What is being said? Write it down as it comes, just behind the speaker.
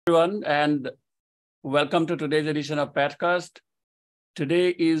Everyone, and welcome to today's edition of Pathcast. Today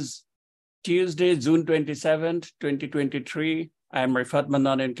is Tuesday, June 27th, 2023. I am Rifat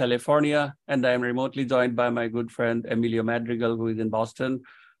Manan in California, and I am remotely joined by my good friend Emilio Madrigal, who is in Boston.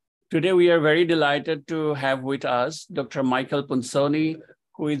 Today, we are very delighted to have with us Dr. Michael Punsoni,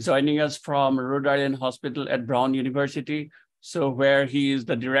 who is joining us from Rhode Island Hospital at Brown University, where he is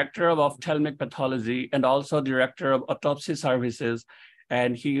the Director of Ophthalmic Pathology and also Director of Autopsy Services,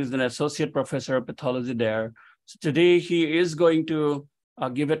 and he is an Associate Professor of Pathology there. So today, he is going to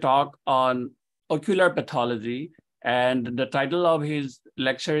give a talk on ocular pathology, and the title of his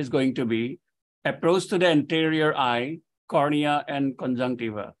lecture is going to be Approach to the Anterior Eye, Cornea and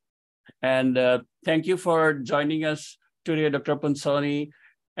Conjunctiva. And thank you for joining us today, Dr. Punsoni,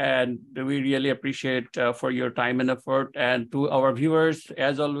 and we really appreciate for your time and effort. And to our viewers,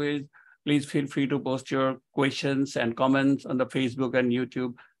 as always, please feel free to post your questions and comments on the Facebook and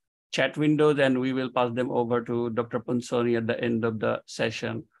YouTube chat windows, and we will pass them over to Dr. Punsoni at the end of the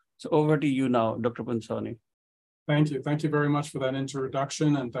session. So over to you now, Dr. Punsoni. Thank you. Thank you very much for that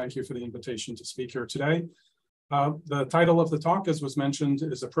introduction, and thank you for the invitation to speak here today. The title of the talk, as was mentioned,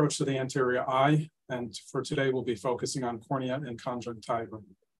 is Approach to the Anterior Eye, and for today we'll be focusing on cornea and conjunctiva.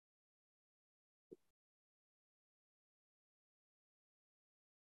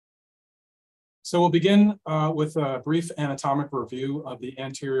 So we'll begin with a brief anatomic review of the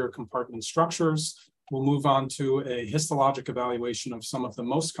anterior compartment structures. We'll move on to a histologic evaluation of some of the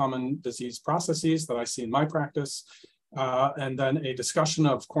most common disease processes that I see in my practice, and then a discussion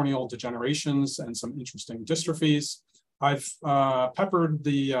of corneal degenerations and some interesting dystrophies. I've peppered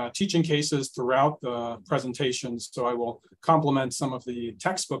the teaching cases throughout the presentation, so I will complement some of the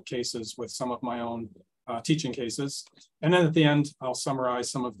textbook cases with some of my own teaching cases. And then at the end, I'll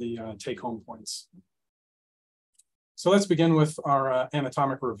summarize some of the take-home points. So let's begin with our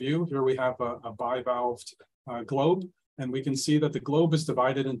anatomic review. Here we have a bivalved globe, and we can see that the globe is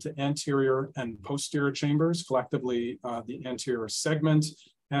divided into anterior and posterior chambers, collectively the anterior segment,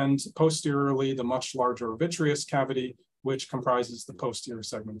 and posteriorly the much larger vitreous cavity, which comprises the posterior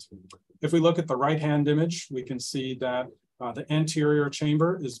segment. If we look at the right-hand image, we can see that the anterior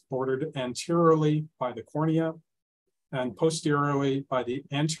chamber is bordered anteriorly by the cornea and posteriorly by the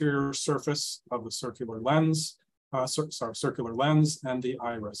anterior surface of the circular lens, and the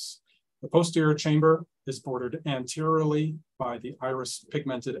iris. The posterior chamber is bordered anteriorly by the iris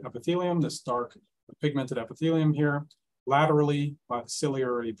pigmented epithelium, this dark pigmented epithelium here, laterally by the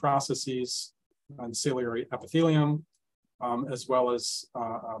ciliary processes and ciliary epithelium, as well as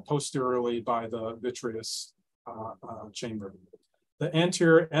posteriorly by the vitreous chamber. The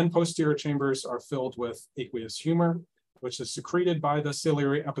anterior and posterior chambers are filled with aqueous humor, which is secreted by the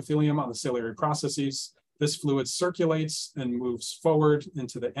ciliary epithelium on the ciliary processes. This fluid circulates and moves forward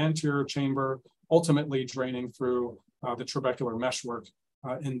into the anterior chamber, ultimately draining through the trabecular meshwork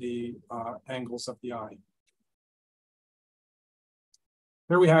in the angles of the eye.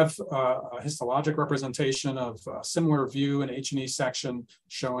 Here we have a histologic representation of a similar view in H&E section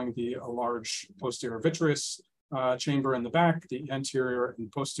showing the large posterior vitreous chamber in the back, the anterior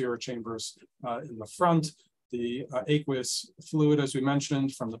and posterior chambers in the front. The aqueous fluid, as we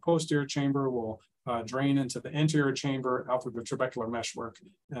mentioned, from the posterior chamber will drain into the anterior chamber out through the trabecular meshwork.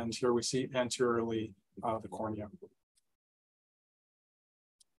 And here we see anteriorly the cornea.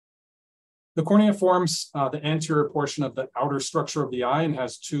 The cornea forms the anterior portion of the outer structure of the eye and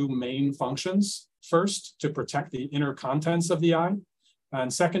has two main functions. First, to protect the inner contents of the eye,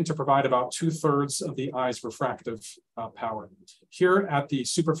 and second, to provide about 2/3 of the eye's refractive power. Here at the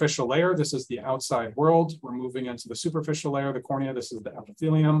superficial layer, this is the outside world. We're moving into the superficial layer of the cornea. This is the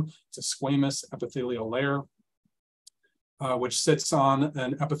epithelium. It's a squamous epithelial layer, which sits on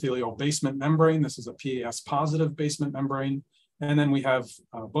an epithelial basement membrane. This is a PAS positive basement membrane. And then we have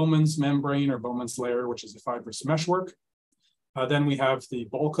Bowman's membrane or Bowman's layer, which is a fibrous meshwork. Then we have the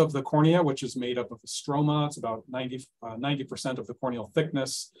bulk of the cornea, which is made up of a stroma. It's about 90% of the corneal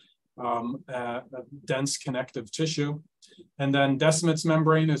thickness, dense connective tissue. And then Descemet's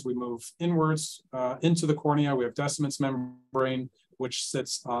membrane, as we move inwards into the cornea, we have Descemet's membrane, which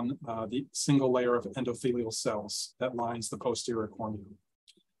sits on the single layer of endothelial cells that lines the posterior cornea.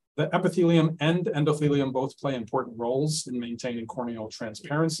 The epithelium and endothelium both play important roles in maintaining corneal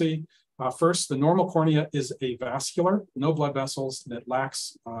transparency. First, the normal cornea is avascular, no blood vessels, and it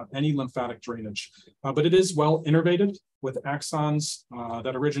lacks any lymphatic drainage. But it is well innervated with axons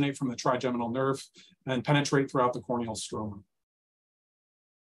that originate from the trigeminal nerve and penetrate throughout the corneal stroma.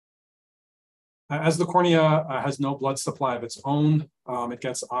 As the cornea has no blood supply of its own, it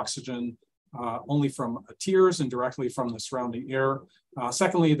gets oxygen only from tears and directly from the surrounding air.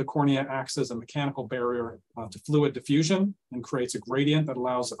 Secondly, the cornea acts as a mechanical barrier to fluid diffusion and creates a gradient that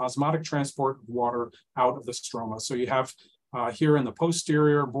allows osmotic transport of water out of the stroma. So you have here in the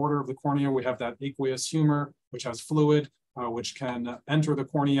posterior border of the cornea, we have that aqueous humor, which has fluid, which can enter the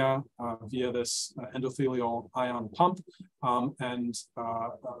cornea via this endothelial ion pump.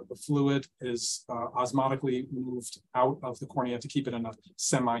 The fluid is osmotically moved out of the cornea to keep it in a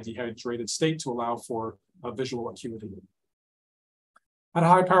semi-dehydrated state to allow for visual acuity. At a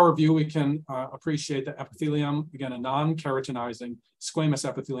high power view, we can appreciate the epithelium, again, a non-keratinizing squamous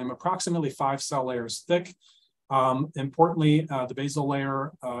epithelium, approximately 5 cell layers thick. Importantly, the basal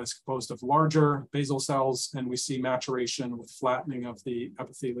layer is composed of larger basal cells, and we see maturation with flattening of the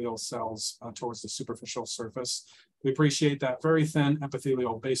epithelial cells towards the superficial surface. We appreciate that very thin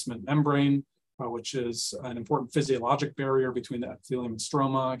epithelial basement membrane, which is an important physiologic barrier between the epithelium and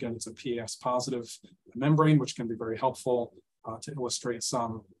stroma. Again, it's a PAS positive membrane, which can be very helpful to illustrate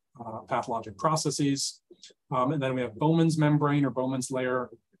some pathologic processes. And then we have Bowman's membrane or Bowman's layer,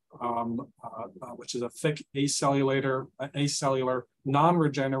 which is a thick acellular,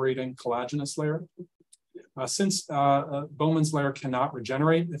 non-regenerating collagenous layer. Since Bowman's layer cannot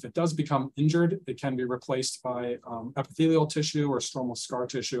regenerate, if it does become injured, it can be replaced by epithelial tissue or stromal scar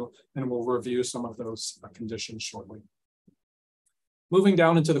tissue, and we'll review some of those conditions shortly. Moving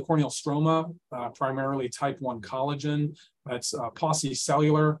down into the corneal stroma, primarily type 1 collagen, that's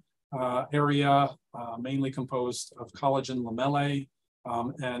paucicellular area, mainly composed of collagen lamellae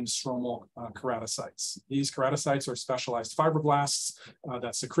and stromal keratocytes. These keratocytes are specialized fibroblasts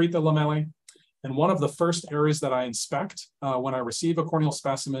that secrete the lamellae. And one of the first areas that I inspect when I receive a corneal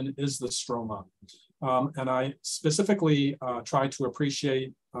specimen is the stroma. And I specifically try to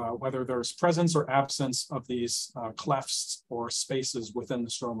appreciate whether there's presence or absence of these clefts or spaces within the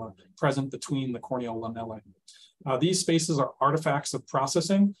stroma present between the corneal lamellae. These spaces are artifacts of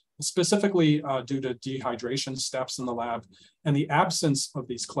processing, specifically due to dehydration steps in the lab. And the absence of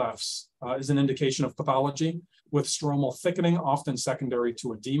these clefts is an indication of pathology, with stromal thickening often secondary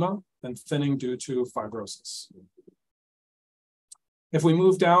to edema and thinning due to fibrosis. If we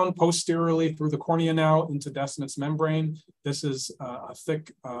move down posteriorly through the cornea now into Descemet's membrane, this is a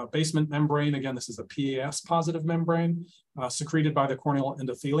thick basement membrane. Again, this is a PAS positive membrane secreted by the corneal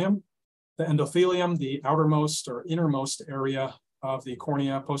endothelium. The endothelium, the outermost or innermost area of the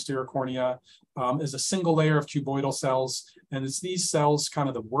cornea, posterior cornea, is a single layer of cuboidal cells. And it's these cells, kind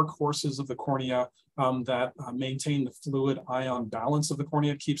of the workhorses of the cornea, that maintain the fluid ion balance of the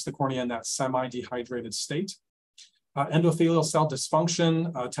cornea, keeps the cornea in that semi-dehydrated state. Endothelial cell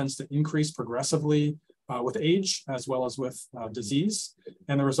dysfunction tends to increase progressively with age as well as with disease.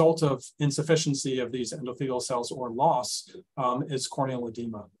 And the result of insufficiency of these endothelial cells or loss is corneal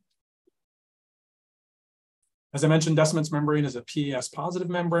edema. As I mentioned, Descemet's membrane is a PAS positive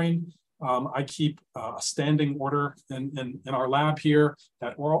membrane. I keep a standing order in our lab here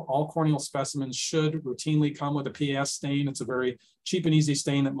that all corneal specimens should routinely come with a PAS stain. It's a very cheap and easy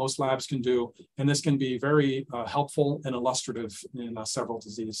stain that most labs can do. And this can be very helpful and illustrative in several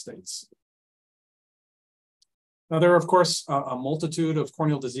disease states. Now, there are, of course, a multitude of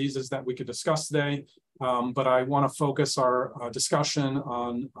corneal diseases that we could discuss today, but I want to focus our discussion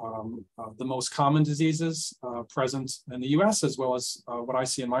on the most common diseases present in the US, as well as what I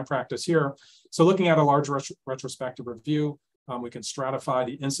see in my practice here. So looking at a large retrospective review, we can stratify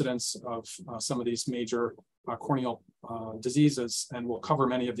the incidence of some of these major corneal diseases, and we'll cover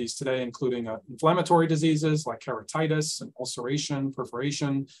many of these today, including inflammatory diseases like keratitis and ulceration,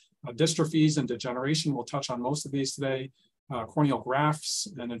 perforation, dystrophies and degeneration. We'll touch on most of these today, corneal grafts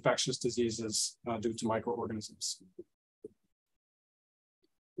and infectious diseases due to microorganisms.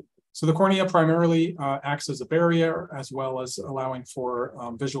 So the cornea primarily acts as a barrier as well as allowing for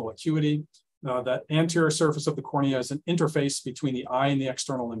visual acuity. That anterior surface of the cornea is an interface between the eye and the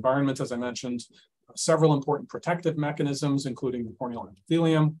external environment. As I mentioned, several important protective mechanisms, including the corneal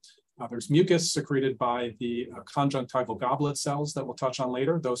epithelium. There's mucus secreted by the conjunctival goblet cells that we'll touch on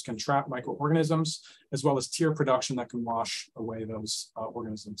later. Those can trap microorganisms, as well as tear production that can wash away those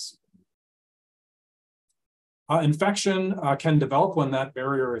organisms. Infection can develop when that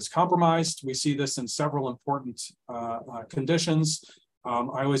barrier is compromised. We see this in several important conditions.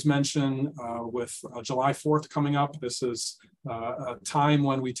 I always mention with July 4th coming up, this is a time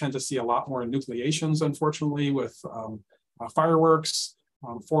when we tend to see a lot more enucleations, unfortunately, with fireworks,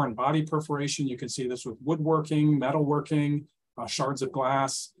 foreign body perforation. You can see this with woodworking, metalworking, shards of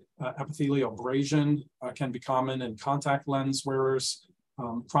glass, epithelial abrasion can be common in contact lens wearers,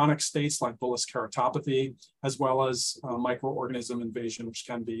 chronic states like bullous keratopathy, as well as microorganism invasion, which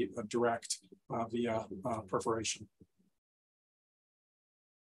can be direct via perforation.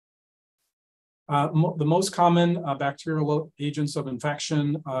 The most common bacterial agents of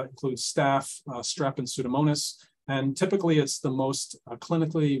infection include staph, strep, and Pseudomonas. And typically, it's the most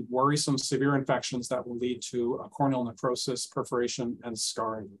clinically worrisome severe infections that will lead to corneal necrosis, perforation, and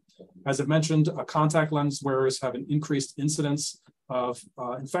scarring. As I mentioned, contact lens wearers have an increased incidence of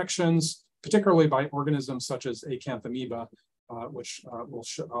infections, particularly by organisms such as acanthamoeba, which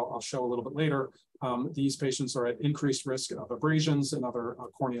I'll show a little bit later. These patients are at increased risk of abrasions and other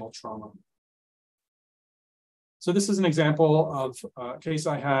corneal trauma. So this is an example of a case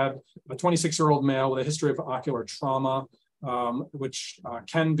I had, a 26-year-old male with a history of ocular trauma, which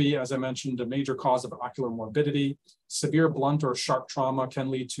can be, as I mentioned, a major cause of ocular morbidity. Severe blunt or sharp trauma can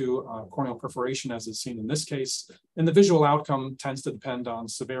lead to corneal perforation, as is seen in this case. And the visual outcome tends to depend on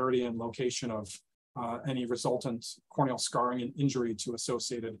severity and location of any resultant corneal scarring and injury to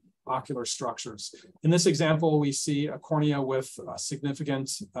associated ocular structures. In this example, we see a cornea with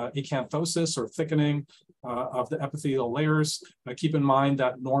significant acanthosis or thickening of the epithelial layers. Keep in mind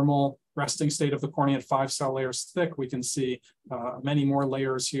that normal resting state of the cornea at 5 cell layers thick. We can see many more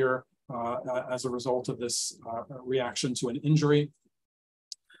layers here as a result of this reaction to an injury.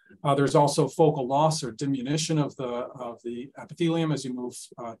 There's also focal loss or diminution of the epithelium as you move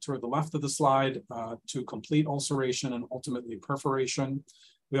toward the left of the slide to complete ulceration and ultimately perforation.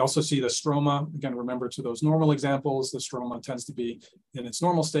 We also see the stroma. Again, remember to those normal examples, the stroma tends to be in its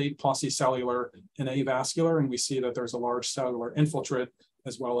normal state, paucicellular and avascular, and we see that there's a large cellular infiltrate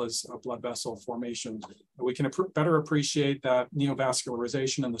as well as a blood vessel formation. We can better appreciate that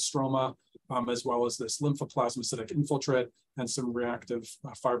neovascularization in the stroma, as well as this lymphoplasmacytic infiltrate and some reactive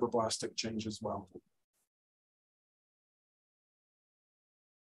fibroblastic change as well.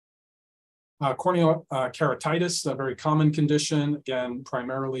 Corneal keratitis, a very common condition, again,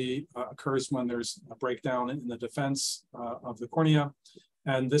 primarily occurs when there's a breakdown in the defense of the cornea.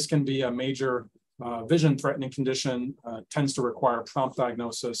 And this can be a major vision-threatening condition, tends to require prompt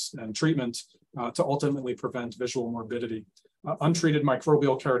diagnosis and treatment to ultimately prevent visual morbidity. Untreated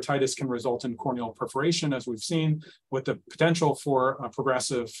microbial keratitis can result in corneal perforation, as we've seen, with the potential for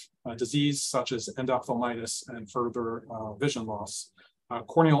progressive disease such as endophthalmitis and further vision loss.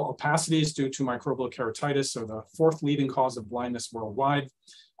 Corneal opacities due to microbial keratitis are the 4th leading cause of blindness worldwide.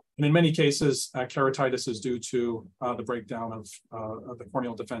 And in many cases, keratitis is due to the breakdown of the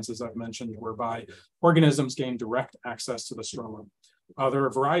corneal defenses I've mentioned, whereby organisms gain direct access to the stroma. There are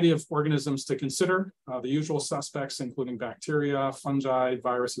a variety of organisms to consider, the usual suspects, including bacteria, fungi,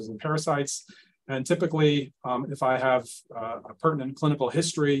 viruses, and parasites. And typically, if I have a pertinent clinical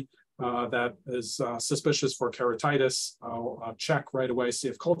history that is suspicious for keratitis, I'll check right away, see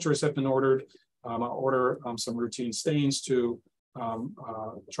if cultures have been ordered. I'll order some routine stains to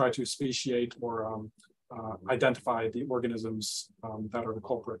try to speciate or identify the organisms that are the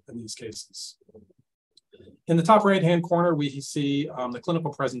culprit in these cases. In the top right-hand corner, we see the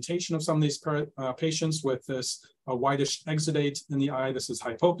clinical presentation of some of these patients with this whitish exudate in the eye. This is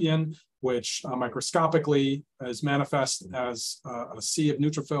hypopyon, which microscopically is manifest as a sea of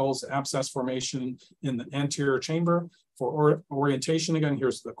neutrophils, abscess formation in the anterior chamber. For orientation, again,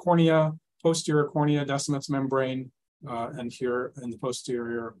 here's the cornea, posterior cornea, Descemet's membrane, and here in the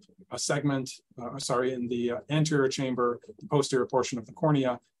posterior segment, in the anterior chamber, the posterior portion of the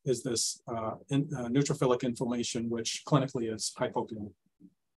cornea is this neutrophilic inflammation, which clinically is hypopyon.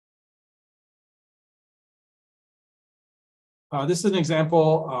 This is an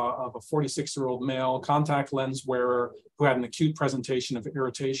example of a 46-year-old male contact lens wearer who had an acute presentation of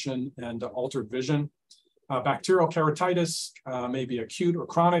irritation and altered vision. Bacterial keratitis may be acute or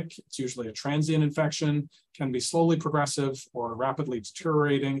chronic. It's usually a transient infection, can be slowly progressive or rapidly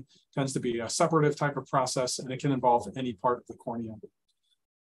deteriorating, tends to be a separative type of process, and it can involve any part of the cornea.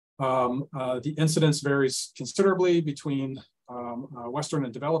 The incidence varies considerably between Western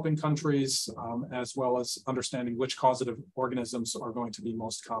and developing countries, as well as understanding which causative organisms are going to be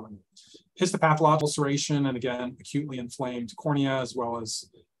most common. Histopathological ulceration, and again, acutely inflamed cornea, as well as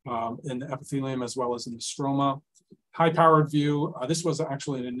in the epithelium, as well as in the stroma. High-powered view, this was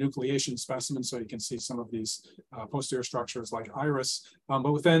actually an enucleation specimen, so you can see some of these posterior structures like iris.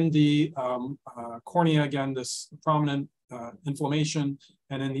 But within the cornea, again, this prominent inflammation,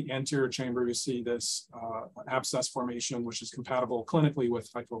 and in the anterior chamber, you see this abscess formation, which is compatible clinically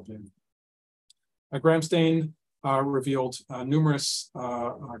with hypopyon. A gram stain revealed numerous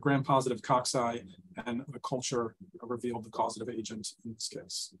gram-positive cocci, and a culture revealed the causative agent in this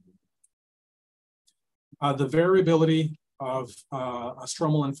case. The variability of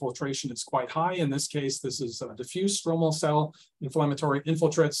stromal infiltration is quite high. In this case, this is diffuse stromal cell inflammatory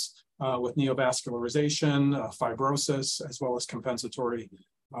infiltrates with neovascularization, fibrosis, as well as compensatory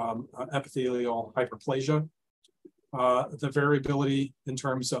epithelial hyperplasia. The variability in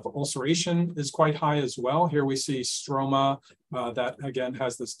terms of ulceration is quite high as well. Here we see stroma that again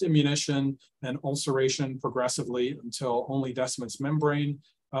has this diminution and ulceration progressively until only Descemet's membrane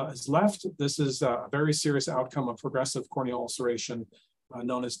is left. This is a very serious outcome of progressive corneal ulceration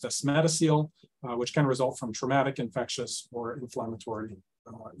known as descemetocele, which can result from traumatic, infectious, or inflammatory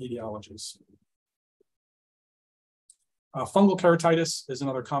etiologies. Fungal keratitis is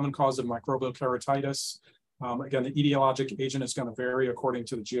another common cause of microbial keratitis. Again, the etiologic agent is going to vary according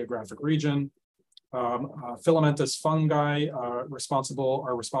to the geographic region. Filamentous fungi are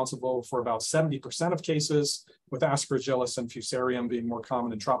responsible for about 70% of cases, with Aspergillus and Fusarium being more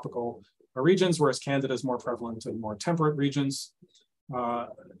common in tropical regions, whereas Candida is more prevalent in more temperate regions.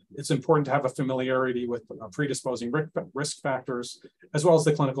 It's important to have a familiarity with predisposing risk factors, as well as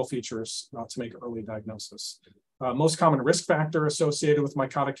the clinical features to make early diagnosis. Most common risk factor associated with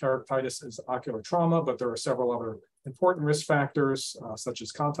mycotic keratitis is ocular trauma, but there are several other important risk factors, such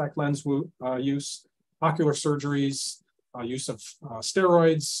as contact lens use, ocular surgeries, use of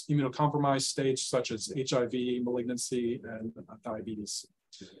steroids, immunocompromised stage such as HIV, malignancy, and diabetes.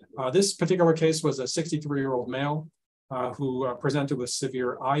 This particular case was a 63-year-old male who presented with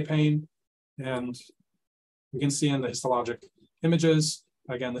severe eye pain, and we can see in the histologic images.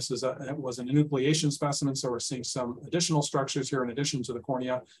 Again, this is it was an enucleation specimen, so we're seeing some additional structures here in addition to the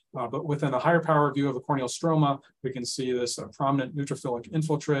cornea. But within a higher power view of the corneal stroma, we can see this prominent neutrophilic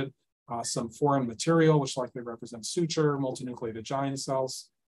infiltrate, some foreign material, which likely represents suture, multinucleated giant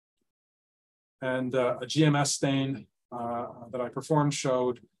cells. And a GMS stain that I performed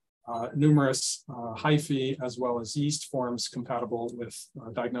showed numerous hyphae as well as yeast forms compatible with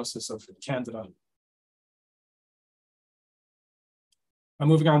diagnosis of Candida.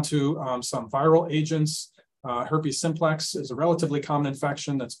 Moving on to some viral agents. Herpes simplex is a relatively common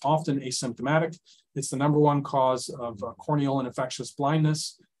infection that's often asymptomatic. It's the #1 cause of corneal and infectious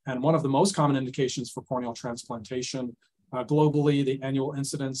blindness, and one of the most common indications for corneal transplantation. Globally, the annual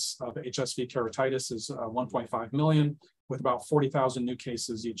incidence of HSV keratitis is 1.5 million, with about 40,000 new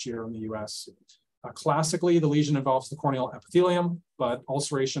cases each year in the US. Classically, the lesion involves the corneal epithelium, but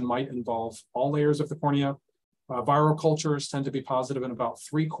ulceration might involve all layers of the cornea. Viral cultures tend to be positive in about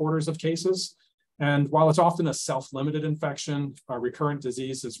 3/4 of cases. And while it's often a self-limited infection, recurrent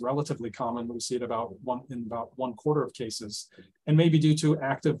disease is relatively common. We see it in about 1/4 of cases, and may be due to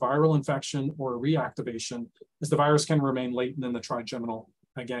active viral infection or reactivation, as the virus can remain latent in the trigeminal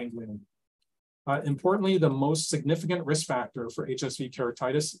ganglion. Importantly, the most significant risk factor for HSV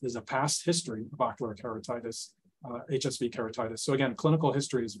keratitis is a past history of ocular keratitis, HSV keratitis. So again, clinical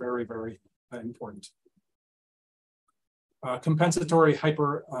history is very, very important. Compensatory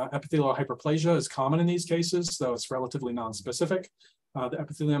epithelial hyperplasia is common in these cases, though it's relatively nonspecific. The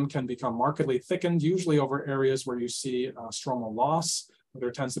epithelium can become markedly thickened, usually over areas where you see stromal loss. There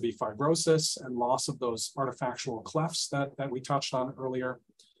tends to be fibrosis and loss of those artifactual clefts that we touched on earlier,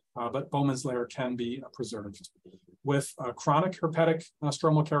 but Bowman's layer can be preserved. With chronic herpetic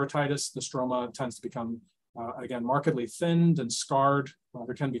stromal keratitis, the stroma tends to become again, markedly thinned and scarred.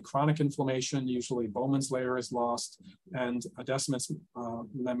 There can be chronic inflammation. Usually Bowman's layer is lost, and a Descemet's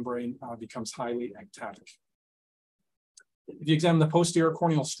membrane becomes highly ectatic. If you examine the posterior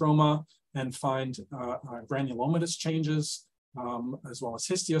corneal stroma and find granulomatous changes, as well as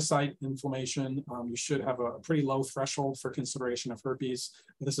histiocyte inflammation, you should have a pretty low threshold for consideration of herpes.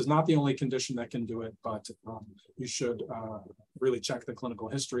 This is not the only condition that can do it, but you should really check the clinical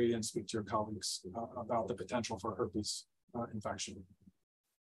history and speak to your colleagues about the potential for herpes infection.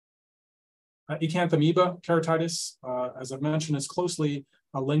 Acanthamoeba keratitis, as I've mentioned, is closely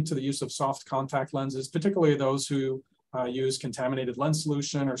linked to the use of soft contact lenses, particularly those who use contaminated lens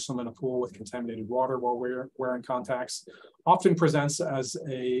solution or swim in a pool with contaminated water while wearing contacts. Often presents as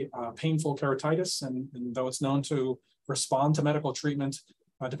a painful keratitis, and though it's known to respond to medical treatment,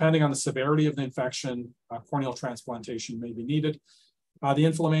 depending on the severity of the infection, corneal transplantation may be needed. The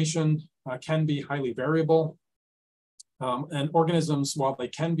inflammation can be highly variable. And organisms, while they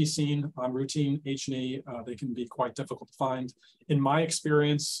can be seen on routine H&E, they can be quite difficult to find. In my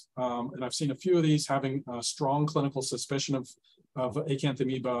experience, and I've seen a few of these, having a strong clinical suspicion of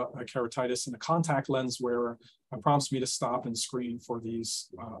acanthamoeba keratitis in a contact lens wearer prompts me to stop and screen for these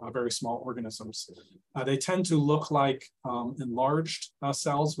very small organisms. They tend to look like enlarged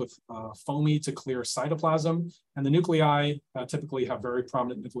cells with foamy to clear cytoplasm, and the nuclei typically have very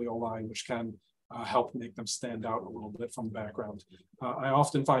prominent nucleoli, which can help make them stand out a little bit from the background. I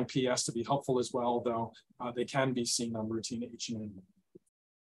often find PS to be helpful as well, though they can be seen on routine H&E.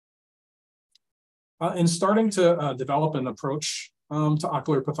 In starting to develop an approach to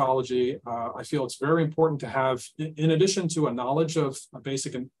ocular pathology, I feel it's very important to have, in addition to a knowledge of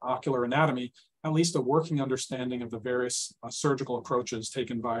basic ocular anatomy, at least a working understanding of the various surgical approaches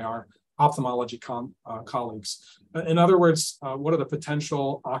taken by our ophthalmology colleagues. In other words, what are the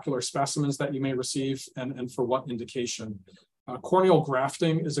potential ocular specimens that you may receive and for what indication? Corneal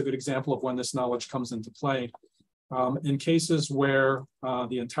grafting is a good example of when this knowledge comes into play. In cases where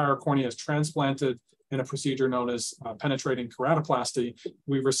the entire cornea is transplanted in a procedure known as penetrating keratoplasty,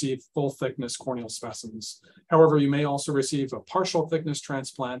 we receive full thickness corneal specimens. However, you may also receive a partial thickness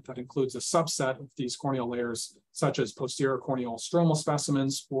transplant that includes a subset of these corneal layers, such as posterior corneal stromal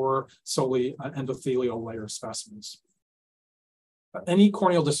specimens or solely endothelial layer specimens. Any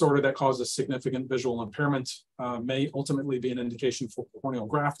corneal disorder that causes significant visual impairment may ultimately be an indication for corneal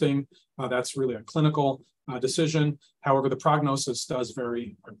grafting. That's really a clinical decision. However, the prognosis does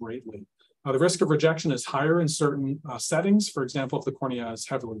vary greatly. The risk of rejection is higher in certain settings. For example, if the cornea is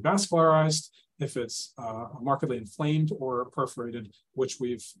heavily vascularized, if it's markedly inflamed or perforated, which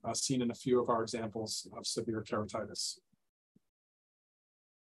we've seen in a few of our examples of severe keratitis.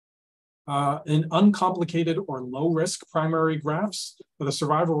 In uncomplicated or low-risk primary grafts, the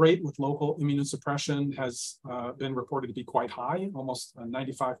survival rate with local immunosuppression has been reported to be quite high, almost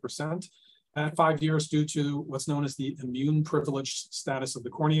 95%. At 5 years due to what's known as the immune privileged status of the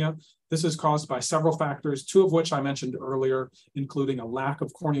cornea. This is caused by several factors, two of which I mentioned earlier, including a lack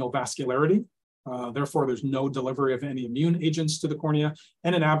of corneal vascularity. Therefore, there's no delivery of any immune agents to the cornea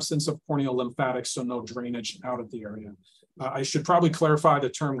and an absence of corneal lymphatics, so no drainage out of the area. I should probably clarify the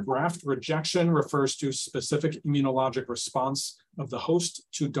term graft rejection refers to specific immunologic response of the host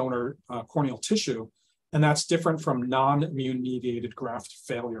to donor corneal tissue. And that's different from non-immune mediated graft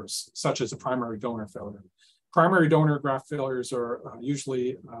failures, such as a primary donor failure. Primary donor graft failures are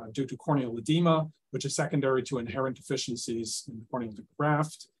usually due to corneal edema, which is secondary to inherent deficiencies in the corneal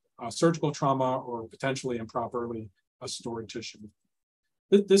graft, surgical trauma, or potentially improperly stored tissue.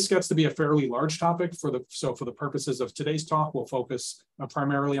 This gets to be a fairly large topic. So for the purposes of today's talk, we'll focus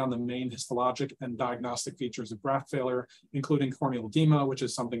primarily on the main histologic and diagnostic features of graft failure, including corneal edema, which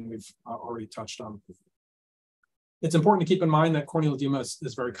is something we've already touched on. It's important to keep in mind that corneal edema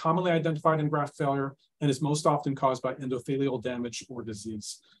is very commonly identified in graft failure and is most often caused by endothelial damage or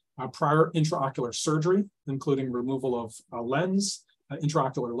disease. Prior intraocular surgery, including removal of a lens,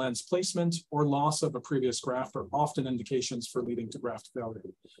 intraocular lens placement, or loss of a previous graft are often indications for leading to graft failure.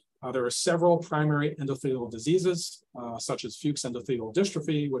 There are several primary endothelial diseases, such as Fuchs endothelial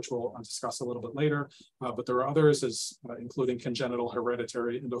dystrophy, which we'll discuss a little bit later, but there are others, including congenital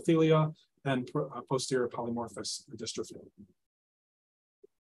hereditary endothelia and posterior polymorphous dystrophy.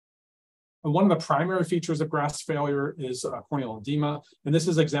 And one of the primary features of graft failure is corneal edema, and this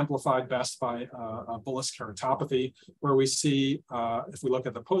is exemplified best by bullous keratopathy, where we see, if we look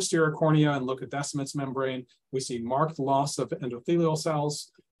at the posterior cornea and look at Descemet's membrane, we see marked loss of endothelial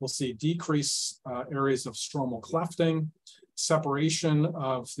cells. We'll see decreased areas of stromal clefting, separation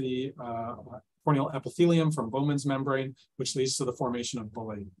of the corneal epithelium from Bowman's membrane, which leads to the formation of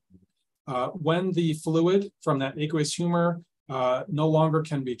bullae. When the fluid from that aqueous humor no longer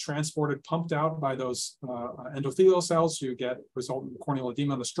can be transported, pumped out by those endothelial cells, you get resultant corneal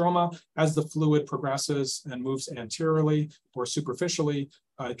edema in the stroma. As the fluid progresses and moves anteriorly or superficially,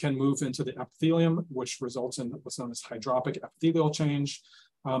 it can move into the epithelium, which results in what's known as hydropic epithelial change.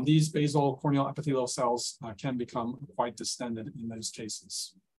 These basal corneal epithelial cells can become quite distended in those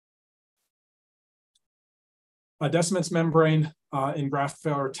cases. Descemet's membrane in graft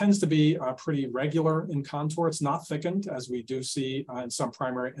failure tends to be pretty regular in contour. It's not thickened, as we do see in some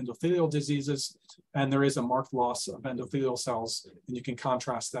primary endothelial diseases, and there is a marked loss of endothelial cells, and you can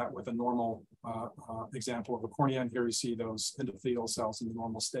contrast that with a normal example of a cornea, and here you see those endothelial cells in the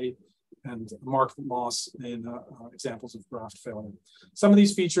normal state, and marked loss in examples of graft failure. Some of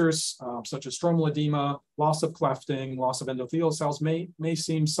these features, such as stromal edema, loss of clefting, loss of endothelial cells may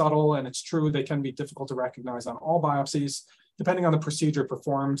seem subtle, and it's true they can be difficult to recognize on all biopsies, depending on the procedure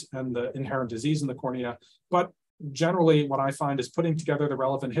performed and the inherent disease in the cornea. But generally, what I find is putting together the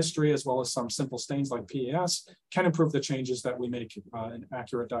relevant history as well as some simple stains like PAS can improve the changes that we make in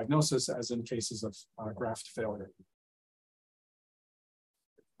accurate diagnosis, as in cases of graft failure.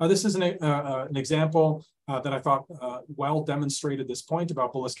 This is an example that I thought well demonstrated this point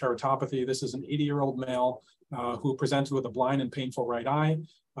about bullous keratopathy. This is an 80-year-old male who presented with a blind and painful right eye.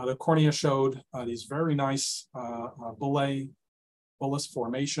 The cornea showed these very nice bullous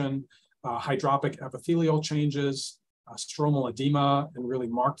formation, hydropic epithelial changes, stromal edema, and really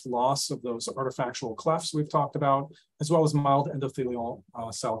marked loss of those artifactual clefts we've talked about, as well as mild endothelial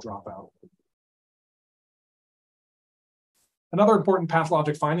cell dropout. Another important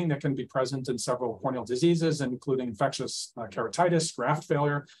pathologic finding that can be present in several corneal diseases, including infectious keratitis, graft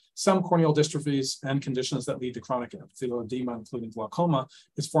failure, some corneal dystrophies, and conditions that lead to chronic epithelial edema, including glaucoma,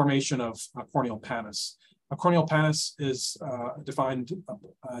 is formation of corneal pannus. A corneal pannus is defined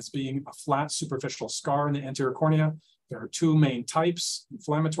as being a flat superficial scar in the anterior cornea. There are two main types,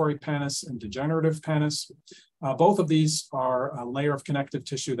 inflammatory pannus and degenerative pannus. Both of these are a layer of connective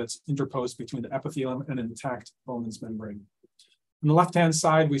tissue that's interposed between the epithelium and an intact Bowman's membrane. On the left-hand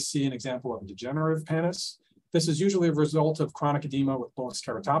side, we see an example of degenerative pannus. This is usually a result of chronic edema with bullous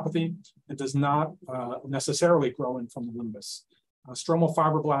keratopathy. It does not necessarily grow in from the limbus. Stromal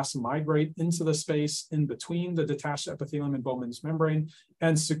fibroblasts migrate into the space in between the detached epithelium and Bowman's membrane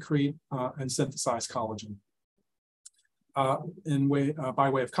and secrete and synthesize collagen. By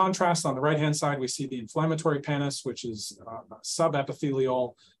way of contrast, on the right-hand side, we see the inflammatory pannus, which is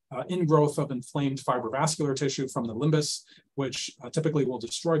subepithelial ingrowth of inflamed fibrovascular tissue from the limbus, which typically will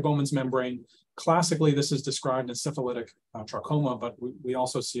destroy Bowman's membrane. Classically, this is described as syphilitic trachoma, but we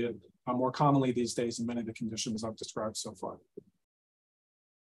also see it more commonly these days in many of the conditions I've described so far.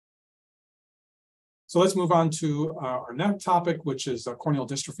 So let's move on to our next topic, which is corneal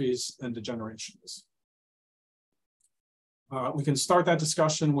dystrophies and degenerations. We can start that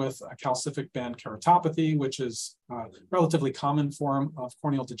discussion with a calcific band keratopathy, which is a relatively common form of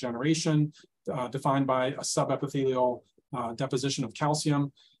corneal degeneration defined by a subepithelial deposition of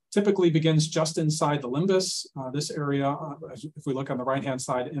calcium. Typically begins just inside the limbus. This area, if we look on the right-hand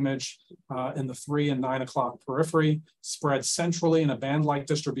side image, in the 3 and 9 o'clock periphery, spreads centrally in a band-like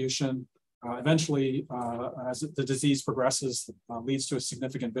distribution. Eventually, as the disease progresses, leads to a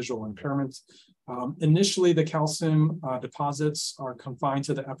significant visual impairment. Initially, the calcium deposits are confined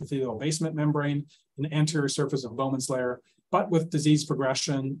to the epithelial basement membrane, an anterior surface of Bowman's layer, but with disease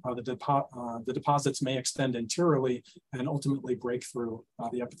progression, the deposits may extend anteriorly and ultimately break through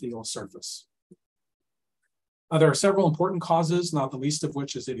the epithelial surface. There are several important causes, not the least of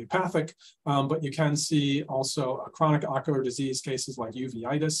which is idiopathic, but you can see also chronic ocular disease cases like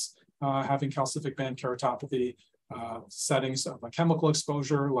uveitis, having calcific band keratopathy, settings of a chemical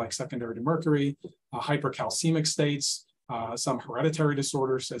exposure like secondary to mercury, hypercalcemic states, some hereditary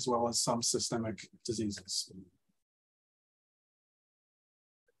disorders, as well as some systemic diseases.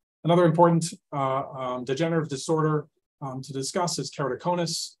 Another important degenerative disorder to discuss is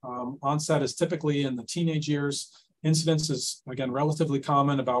keratoconus. Onset is typically in the teenage years. Incidence is, again, relatively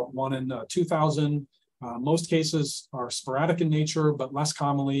common, about 1 in 2,000. Most cases are sporadic in nature, but less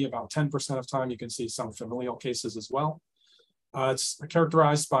commonly, about 10% of time, you can see some familial cases as well. It's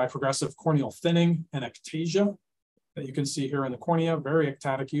characterized by progressive corneal thinning and ectasia that you can see here in the cornea, very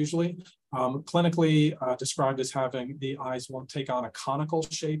ectatic usually. Clinically described as having the eyes will take on a conical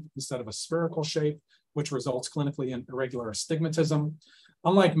shape instead of a spherical shape, which results clinically in irregular astigmatism.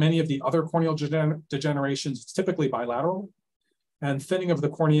 Unlike many of the other corneal degenerations, it's typically bilateral. And thinning of the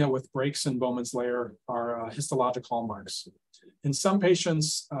cornea with breaks in Bowman's layer are histologic hallmarks. In some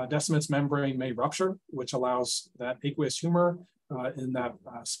patients, Descemet's membrane may rupture, which allows that aqueous humor in that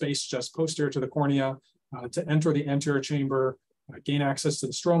space just posterior to the cornea to enter the anterior chamber, gain access to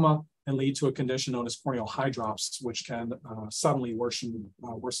the stroma, and lead to a condition known as corneal hydrops, which can suddenly worsen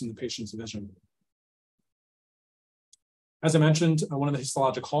the patient's vision. As I mentioned, one of the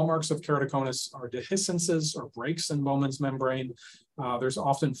histologic hallmarks of keratoconus are dehiscences or breaks in Bowman's membrane. There's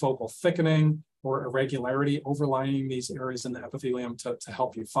often focal thickening or irregularity overlying these areas in the epithelium to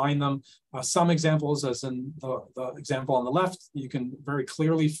help you find them. Some examples, as in the example on the left, you can very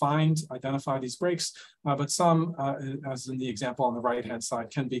clearly identify these breaks, but some, as in the example on the right-hand side,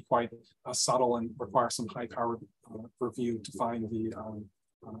 can be quite subtle and require some high-powered review to find the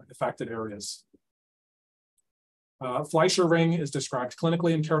affected areas. Fleischer ring is described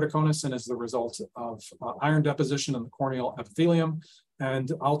clinically in keratoconus and is the result of iron deposition in the corneal epithelium.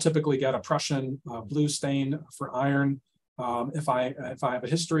 And I'll typically get a Prussian blue stain for iron if I have a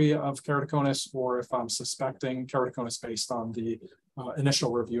history of keratoconus or if I'm suspecting keratoconus based on the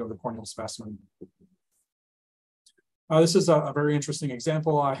initial review of the corneal specimen. This is a very interesting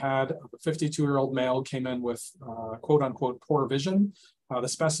example. I had a 52-year-old male came in with quote unquote poor vision. The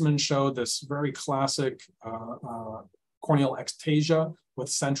specimen showed this very classic corneal ectasia with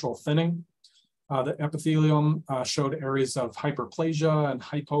central thinning. The epithelium showed areas of hyperplasia and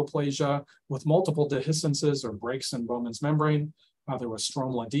hypoplasia with multiple dehiscences or breaks in Bowman's membrane. There was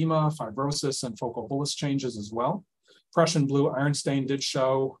stromal edema, fibrosis, and focal bullous changes as well. Prussian blue iron stain did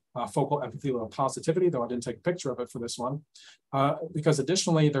show focal epithelial positivity, though I didn't take a picture of it for this one, because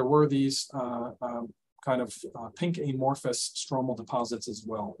additionally there were these kind of pink amorphous stromal deposits as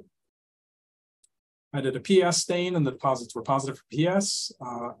well. I did a PS stain and the deposits were positive for PS.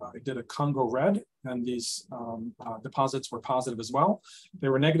 I did a Congo red and these deposits were positive as well. They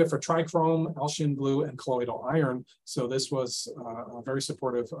were negative for trichrome, Alcian blue, and colloidal iron. So this was very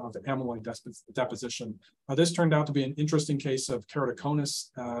supportive of amyloid deposition. This turned out to be an interesting case of keratoconus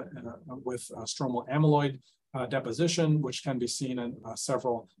with stromal amyloid deposition, which can be seen in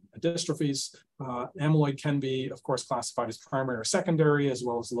several dystrophies. Amyloid can be, of course, classified as primary or secondary, as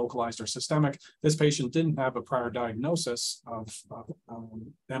well as localized or systemic. This patient didn't have a prior diagnosis of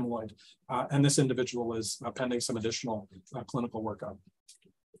amyloid, and this individual is pending some additional clinical workup.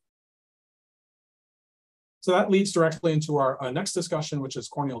 So that leads directly into our next discussion, which is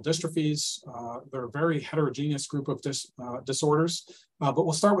corneal dystrophies. They're a very heterogeneous group of disorders, but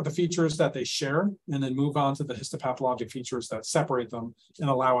we'll start with the features that they share and then move on to the histopathologic features that separate them and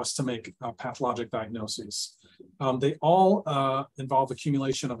allow us to make pathologic diagnoses. They all involve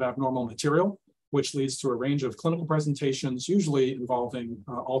accumulation of abnormal material, which leads to a range of clinical presentations, usually involving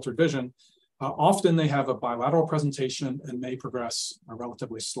altered vision. Often they have a bilateral presentation and may progress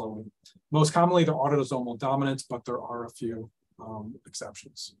relatively slowly. Most commonly, they're autosomal dominant, but there are a few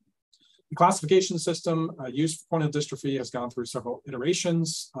exceptions. The classification system used for corneal dystrophy has gone through several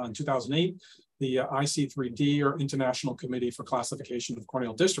iterations. In 2008, the IC3D, or International Committee for Classification of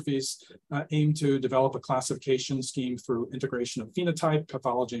Corneal Dystrophies, aimed to develop a classification scheme through integration of phenotype,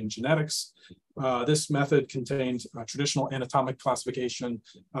 pathology, and genetics. This method contained traditional anatomic classification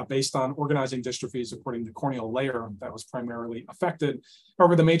based on organizing dystrophies according to corneal layer that was primarily affected.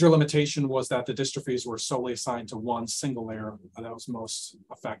 However, the major limitation was that the dystrophies were solely assigned to one single layer that was most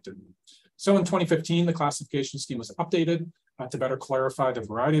affected. So in 2015, the classification scheme was updated to better clarify the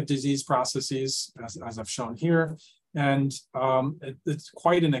variety of disease processes, as I've shown here. And it's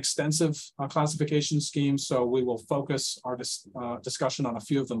quite an extensive classification scheme, so we will focus our discussion on a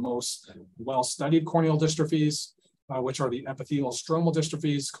few of the most well-studied corneal dystrophies, which are the epithelial stromal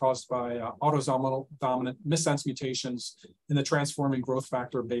dystrophies caused by autosomal dominant missense mutations in the transforming growth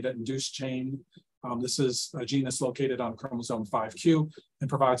factor beta-induced chain. This is a gene that's located on chromosome 5q and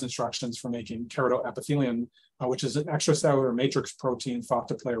provides instructions for making keratoepithelium, which is an extracellular matrix protein thought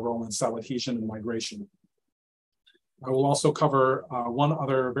to play a role in cell adhesion and migration. I will also cover one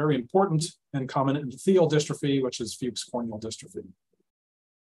other very important and common endothelial dystrophy, which is Fuchs' corneal dystrophy.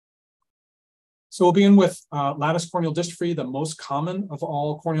 So we'll begin with lattice corneal dystrophy, the most common of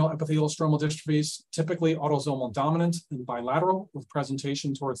all corneal epithelial stromal dystrophies, typically autosomal dominant and bilateral with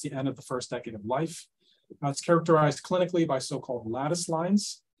presentation towards the end of the first decade of life. It's characterized clinically by so-called lattice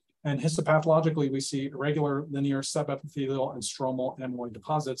lines, and histopathologically we see irregular linear subepithelial and stromal amyloid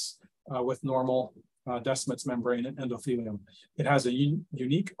deposits with normal Descemet's membrane and endothelium. It has a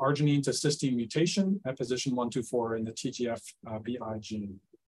unique arginine to cysteine mutation at position 124 in the TGF-BI gene.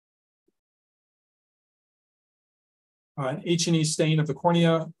 An H&E stain of the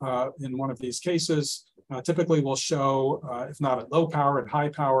cornea in one of these cases typically will show, if not at low power, at high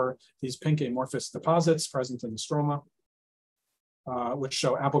power, these pink amorphous deposits present in the stroma, which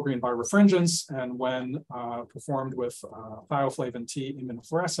show apple-green birefringence, and when performed with thioflavin T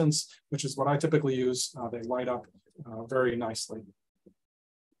immunofluorescence, which is what I typically use, they light up very nicely.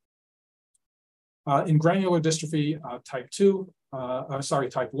 In granular dystrophy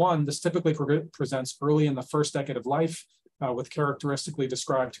type 1, this typically presents early in the first decade of life with characteristically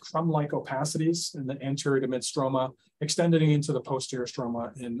described crumb-like opacities in the anterior to mid-stroma, extending into the posterior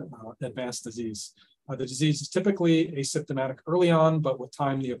stroma in advanced disease. The disease is typically asymptomatic early on, but with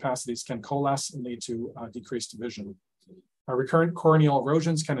time, the opacities can coalesce and lead to decreased vision. Recurrent corneal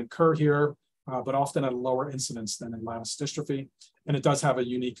erosions can occur here, but often at a lower incidence than in lattice dystrophy, and it does have a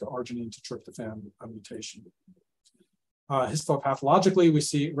unique arginine to tryptophan mutation. Histopathologically, we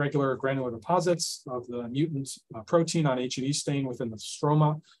see regular granular deposits of the mutant protein on H&E stain within the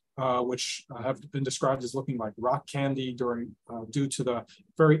stroma, which have been described as looking like rock candy due to the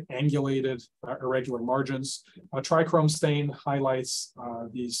very angulated, irregular margins. Trichrome stain highlights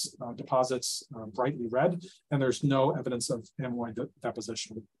these deposits brightly red, and there's no evidence of amyloid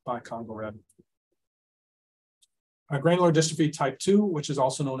deposition by Congo red. Granular dystrophy type 2, which is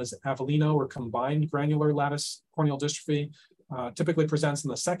also known as Avellino or combined granular lattice corneal dystrophy, typically presents in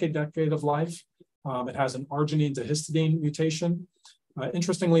the second decade of life. It has an arginine to histidine mutation.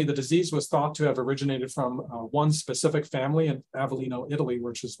 Interestingly, the disease was thought to have originated from one specific family in Avellino, Italy,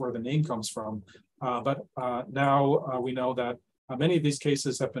 which is where the name comes from. But now we know that many of these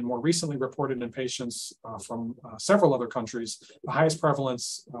cases have been more recently reported in patients from several other countries, the highest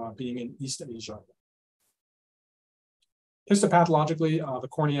prevalence being in East Asia. Histopathologically, the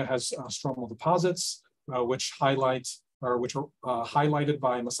cornea has stromal deposits, which highlight which are highlighted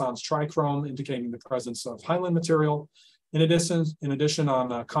by Mason's trichrome, indicating the presence of hyaline material. In addition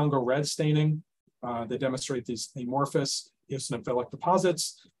on Congo red staining, they demonstrate these amorphous eosinophilic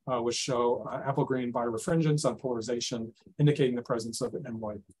deposits, which show apple green birefringence on polarization, indicating the presence of M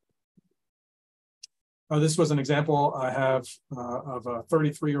white. This was an example I have of a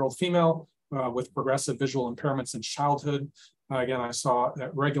 33-year-old female with progressive visual impairments in childhood. Again, I saw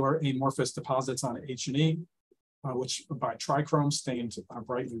regular amorphous deposits on H&E, which by trichrome stained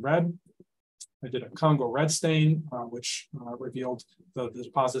brightly red. I did a Congo red stain, which revealed the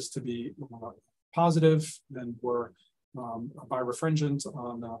deposits to be positive and were birefringent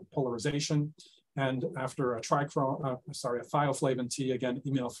on polarization. And after a thioflavin T, again,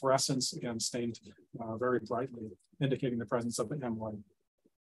 immunofluorescence, again, stained very brightly, indicating the presence of the M white.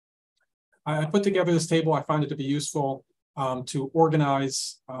 I put together this table. I find it to be useful to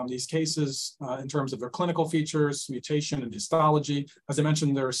organize these cases in terms of their clinical features, mutation, and histology. As I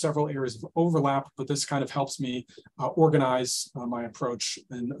mentioned, there are several areas of overlap, but this kind of helps me organize my approach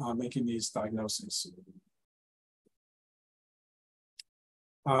in making these diagnoses.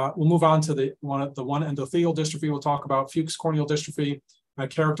 We'll move on to the one endothelial dystrophy we'll talk about, Fuchs' corneal dystrophy,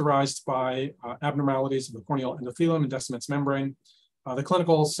 characterized by abnormalities of the corneal endothelium and Descemet's membrane. The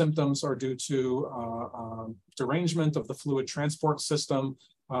clinical symptoms are due to derangement of the fluid transport system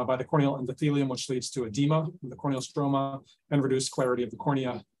by the corneal endothelium, which leads to edema of the corneal stroma and reduced clarity of the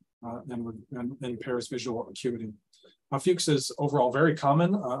cornea and impairs visual acuity. Fuchs is overall very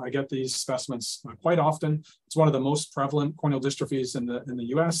common. I get these specimens quite often. It's one of the most prevalent corneal dystrophies in the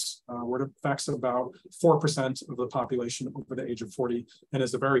US, where it affects about 4% of the population over the age of 40 and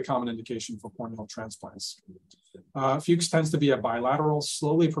is a very common indication for corneal transplants. Fuchs tends to be a bilateral,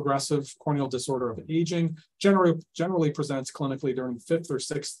 slowly progressive corneal disorder of aging, generally presents clinically during the 5th or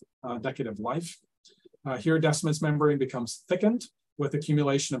 6th decade of life. Here, Descemet's membrane becomes thickened with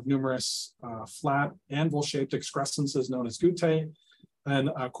accumulation of numerous flat anvil-shaped excrescences known as guttae,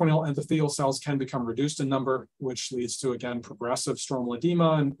 and corneal endothelial cells can become reduced in number, which leads to, again, progressive stromal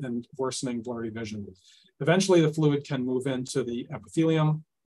edema and worsening blurry vision. Eventually, the fluid can move into the epithelium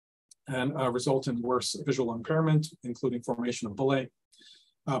and result in worse visual impairment, including formation of bullae.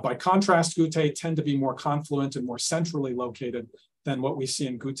 By contrast, guttae tend to be more confluent and more centrally located than what we see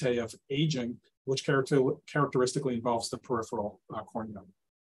in guttae of aging, which characteristically involves the peripheral cornea.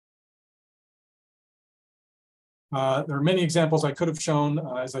 There are many examples I could have shown.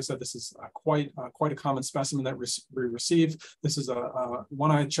 As I said, this is quite a common specimen that we receive. This is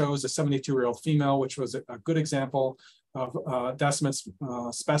one I chose, a 72-year-old female, which was a good example of Descemet's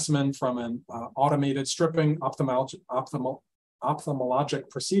specimen from an automated stripping ophthalmologic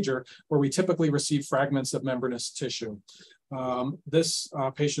procedure, where we typically receive fragments of membranous tissue. This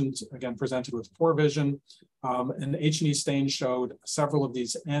patient, again, presented with poor vision. An H&E stain showed several of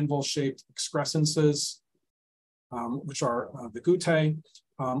these anvil-shaped excrescences, which are the guttae.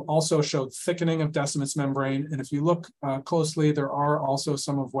 Also showed thickening of Descemet's membrane. And if you look closely, there are also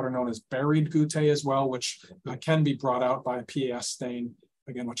some of what are known as buried guttae as well, which can be brought out by a PAS stain,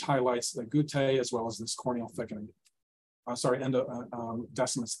 again, which highlights the guttae as well as this corneal thickening.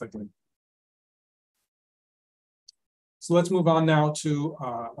 Descemet's thickening. So let's move on now to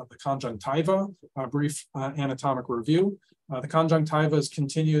the conjunctiva, a brief anatomic review. The conjunctiva is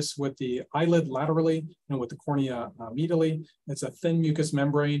continuous with the eyelid laterally and with the cornea medially. It's a thin mucous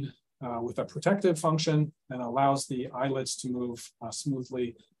membrane with a protective function and allows the eyelids to move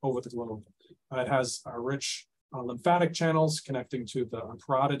smoothly over the globe. It has rich lymphatic channels connecting to the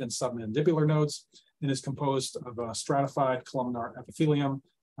parotid and submandibular nodes and is composed of a stratified columnar epithelium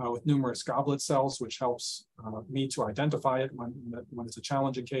with numerous goblet cells, which helps me to identify it when it's a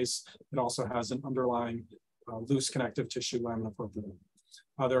challenging case. It also has an underlying loose connective tissue lamina propria.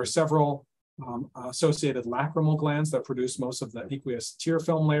 There are several associated lacrimal glands that produce most of the aqueous tear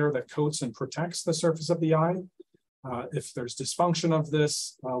film layer that coats and protects the surface of the eye. If there's dysfunction of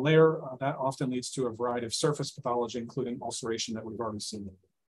this layer, that often leads to a variety of surface pathology, including ulceration that we've already seen.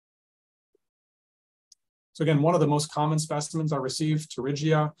 So again, one of the most common specimens I received,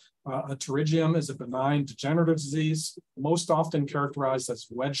 pterygia. Pterygium is a benign degenerative disease, most often characterized as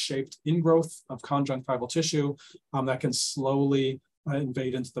wedge-shaped ingrowth of conjunctival tissue that can slowly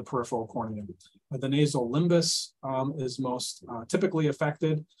invade into the peripheral cornea. The nasal limbus is most typically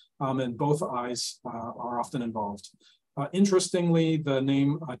affected, and both eyes are often involved. Interestingly, the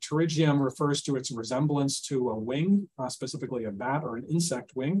name pterygium refers to its resemblance to a wing, specifically a bat or an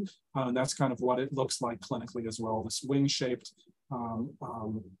insect wing. And that's kind of what it looks like clinically as well, this wing-shaped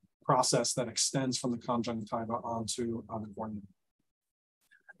process that extends from the conjunctiva onto the cornea.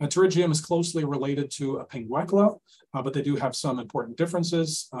 Pterygium is closely related to a pinguecula, but they do have some important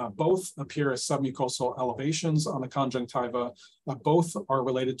differences. Both appear as submucosal elevations on the conjunctiva. Both are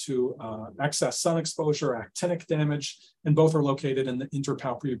related to excess sun exposure, actinic damage, and both are located in the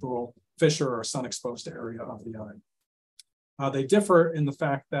interpalpebral fissure or sun-exposed area of the eye. They differ in the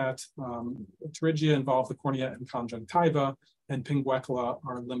fact that pterygia involve the cornea and conjunctiva, and pinguecula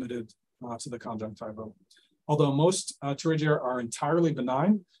are limited to the conjunctiva. Although most pterygia are entirely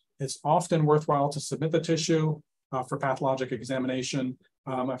benign, it's often worthwhile to submit the tissue for pathologic examination.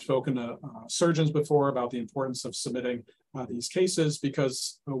 I've spoken to surgeons before about the importance of submitting these cases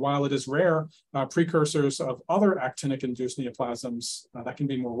because while it is rare, precursors of other actinic-induced neoplasms that can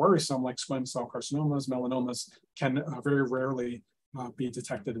be more worrisome, like squamous cell carcinomas, melanomas, can very rarely be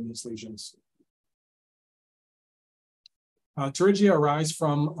detected in these lesions. Pterygia arise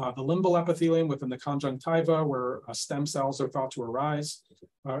from the limbal epithelium within the conjunctiva, where stem cells are thought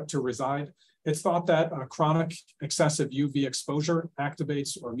to reside. It's thought that chronic excessive UV exposure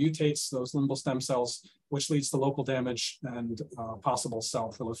activates or mutates those limbal stem cells, which leads to local damage and possible cell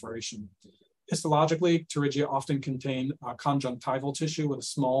proliferation. Histologically, pterygia often contain conjunctival tissue with a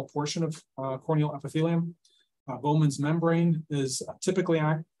small portion of corneal epithelium. Bowman's membrane is typically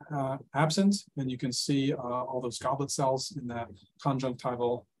absent, and you can see all those goblet cells in that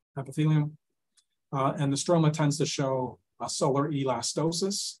conjunctival epithelium. And the stroma tends to show solar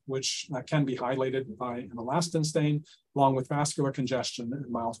elastosis, which can be highlighted by an elastin stain, along with vascular congestion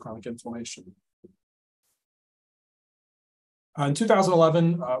and mild chronic inflammation. In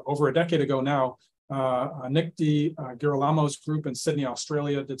 2011, over a decade ago now, Nick Di Girolamo's group in Sydney,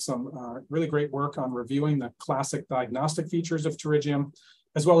 Australia, did some really great work on reviewing the classic diagnostic features of pterygium,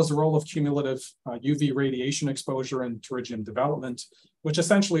 as well as the role of cumulative UV radiation exposure in pterygium development, which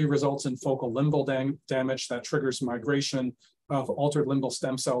essentially results in focal limbal damage that triggers migration of altered limbal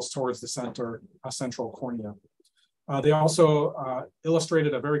stem cells towards the central cornea. They also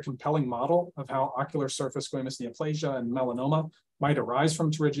illustrated a very compelling model of how ocular surface squamous neoplasia and melanoma might arise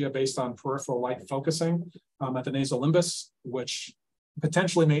from pterygia based on peripheral light focusing at the nasal limbus, which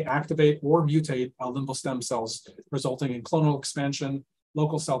potentially may activate or mutate limbal stem cells, resulting in clonal expansion,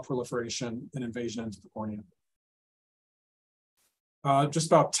 local cell proliferation, and invasion into the cornea. Just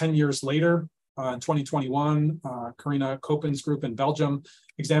about 10 years later, in 2021, Carina Kopen's group in Belgium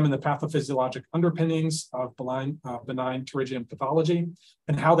examined the pathophysiologic underpinnings of benign pterygium pathology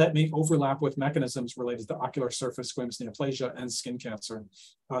and how that may overlap with mechanisms related to ocular surface squamous neoplasia and skin cancer.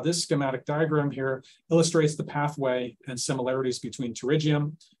 This schematic diagram here illustrates the pathway and similarities between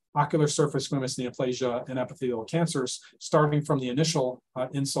pterygium, ocular surface squamous neoplasia, and epithelial cancers, starting from the initial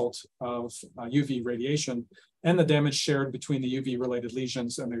insult of UV radiation and the damage shared between the UV-related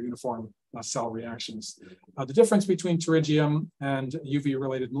lesions and their uniform cell reactions. The difference between pterygium and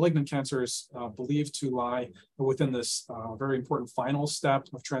UV-related malignant cancers believed to lie within this very important final step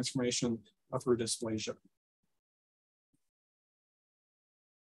of transformation through dysplasia.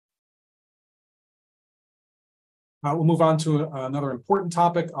 We'll move on to another important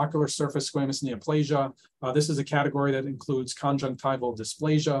topic, ocular surface squamous neoplasia. This is a category that includes conjunctival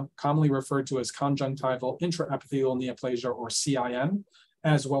dysplasia, commonly referred to as conjunctival intraepithelial neoplasia, or CIN,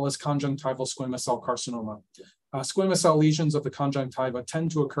 as well as conjunctival squamous cell carcinoma. Squamous cell lesions of the conjunctiva tend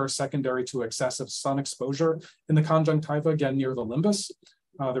to occur secondary to excessive sun exposure in the conjunctiva, again near the limbus,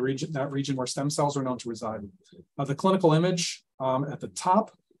 that region where stem cells are known to reside. The clinical image at the top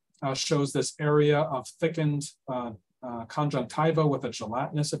shows this area of thickened conjunctiva with a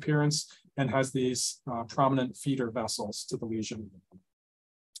gelatinous appearance and has these prominent feeder vessels to the lesion.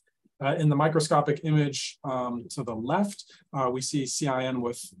 In the microscopic image to the left, we see CIN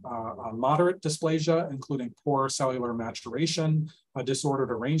with a moderate dysplasia, including poor cellular maturation, a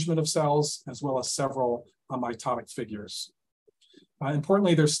disordered arrangement of cells, as well as several mitotic figures.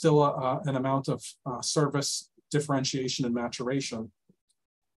 Importantly, there's still an amount of surface differentiation and maturation.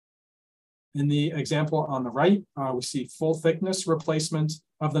 In the example on the right, we see full thickness replacement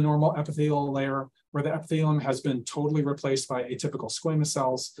of the normal epithelial layer, where the epithelium has been totally replaced by atypical squamous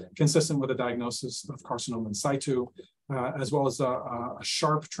cells, consistent with a diagnosis of carcinoma in situ, as well as a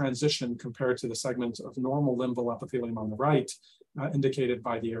sharp transition compared to the segment of normal limbal epithelium on the right, indicated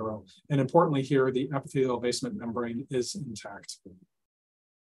by the arrow. And importantly here, the epithelial basement membrane is intact.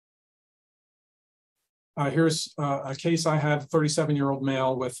 Here's a case I had, 37-year-old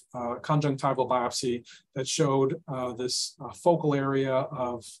male with conjunctival biopsy that showed this focal area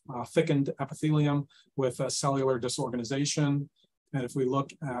of thickened epithelium with a cellular disorganization. And if we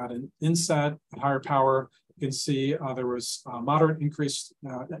look at an inset at higher power, You can see there was moderate increased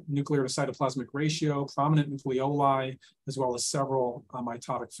nuclear to cytoplasmic ratio, prominent nucleoli, as well as several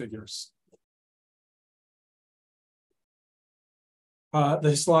mitotic figures. The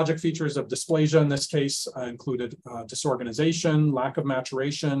histologic features of dysplasia in this case included disorganization, lack of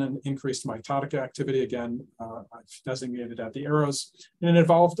maturation, and increased mitotic activity. Again, I've designated at the arrows. And it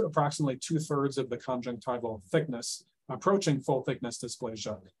involved approximately 2/3 of the conjunctival thickness, approaching full thickness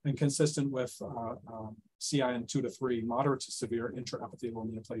dysplasia, and consistent with CIN 2 to 3, moderate to severe intraepithelial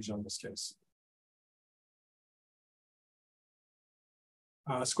neoplasia in this case.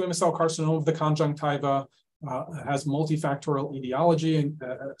 Squamous cell carcinoma of the conjunctiva has multifactorial etiology,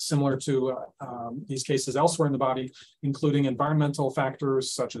 similar to these cases elsewhere in the body, including environmental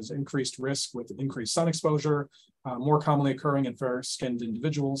factors such as increased risk with increased sun exposure, more commonly occurring in fair-skinned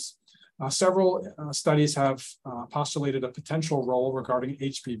individuals. Several studies have postulated a potential role regarding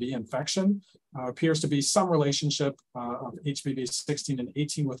HPV infection. Appears to be some relationship of HPV 16 and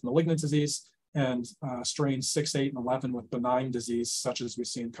 18 with malignant disease, and strains 6, 8, and 11 with benign disease, such as we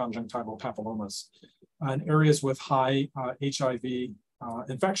see in conjunctival papillomas. In areas with high HIV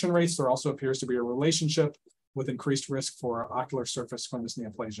infection rates, there also appears to be a relationship with increased risk for ocular surface squamous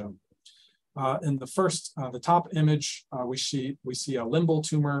neoplasia. In the top image, we see a limbal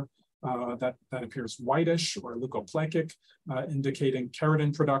tumor that appears whitish or leukoplakic, indicating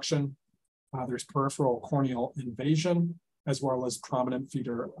keratin production. There's peripheral corneal invasion, as well as prominent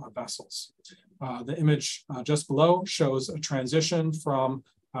feeder vessels. The image just below shows a transition from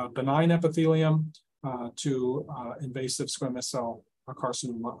benign epithelium to invasive squamous cell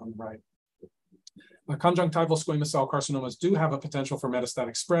carcinoma on the right. Conjunctival squamous cell carcinomas do have a potential for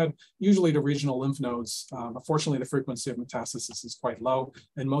metastatic spread, usually to regional lymph nodes. Unfortunately, the frequency of metastasis is quite low,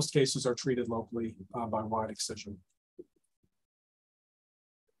 and most cases are treated locally by wide excision.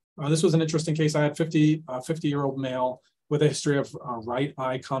 This was an interesting case. I had 50-year-old male with a history of right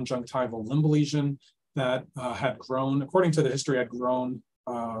eye conjunctival limbal lesion that had grown, according to the history, had grown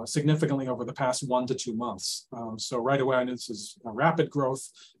significantly over the past 1 to 2 months. So right away, this is a rapid growth,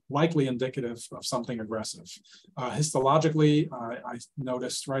 likely indicative of something aggressive. Histologically, I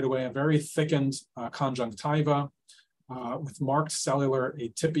noticed right away a very thickened conjunctiva with marked cellular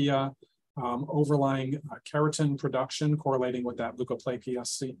atypia, overlying keratin production correlating with that leukoplakia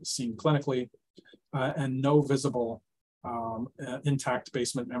seen clinically, and no visible intact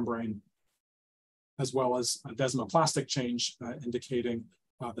basement membrane, as well as a desmoplastic change indicating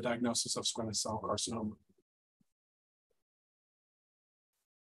the diagnosis of squamous cell carcinoma.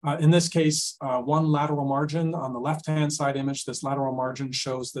 In this case, one lateral margin on the left-hand side image, this lateral margin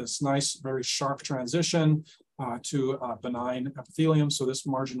shows this nice, very sharp transition to benign epithelium. So this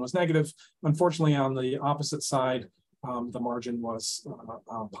margin was negative. Unfortunately, on the opposite side, the margin was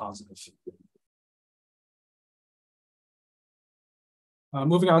positive.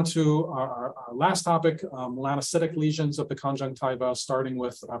 Moving on to our last topic, melanocytic lesions of the conjunctiva, starting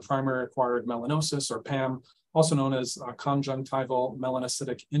with primary acquired melanosis, or PAM, also known as conjunctival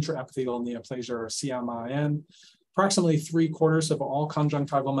melanocytic intraepithelial neoplasia, or CMIN. Approximately 3/4 of all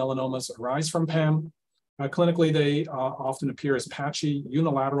conjunctival melanomas arise from PAM. Clinically, they often appear as patchy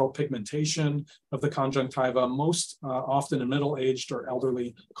unilateral pigmentation of the conjunctiva, most often in middle-aged or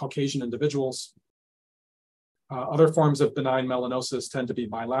elderly Caucasian individuals. Other forms of benign melanosis tend to be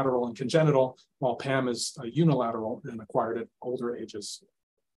bilateral and congenital, while PAM is unilateral and acquired at older ages.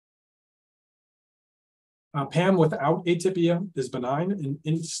 PAM without atypia is benign and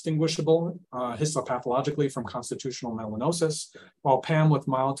indistinguishable histopathologically from constitutional melanosis, while PAM with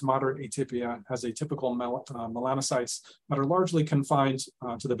mild to moderate atypia has atypical melanocytes that are largely confined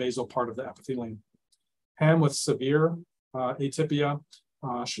to the basal part of the epithelium. PAM with severe atypia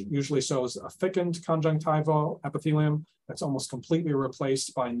usually shows a thickened conjunctival epithelium that's almost completely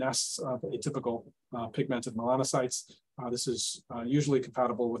replaced by nests of atypical pigmented melanocytes. This is usually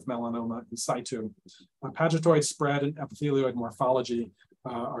compatible with melanoma in situ. Pagetoid spread and epithelioid morphology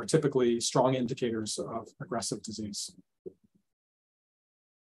are typically strong indicators of aggressive disease.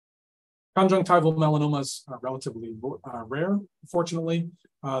 Conjunctival melanomas are relatively rare, fortunately,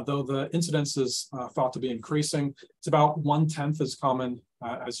 though the incidence is thought to be increasing. It's about 1/10 as common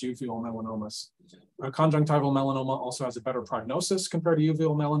as uveal melanomas. Conjunctival melanoma also has a better prognosis compared to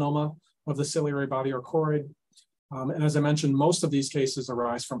uveal melanoma of the ciliary body or choroid. And as I mentioned, most of these cases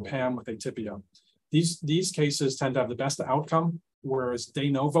arise from PAM with atypia. These cases tend to have the best outcome, whereas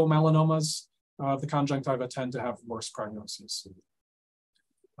de novo melanomas of the conjunctiva tend to have worse prognosis.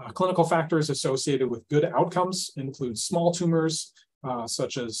 Clinical factors associated with good outcomes include small tumors,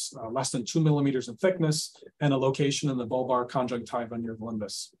 such as less than 2 millimeters in thickness, and a location in the bulbar conjunctiva near the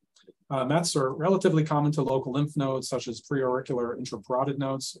limbus. Mets are relatively common to local lymph nodes, such as preauricular intraparotid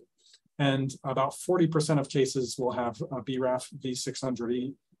nodes. And about 40% of cases will have a BRAF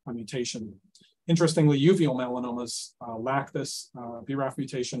V600E mutation. Interestingly, uveal melanomas lack this BRAF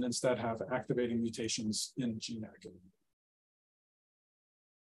mutation, instead have activating mutations in GNAC.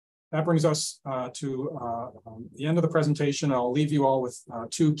 That brings us to the end of the presentation. I'll leave you all with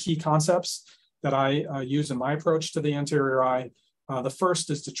two key concepts that I use in my approach to the anterior eye. The first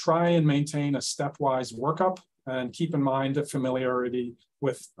is to try and maintain a stepwise workup and keep in mind a familiarity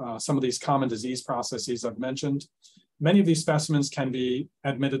with some of these common disease processes I've mentioned. Many of these specimens can be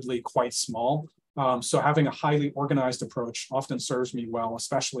admittedly quite small, so having a highly organized approach often serves me well,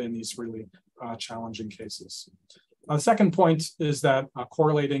 especially in these really challenging cases. The second point is that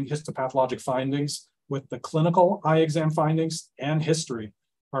correlating histopathologic findings with the clinical eye exam findings and history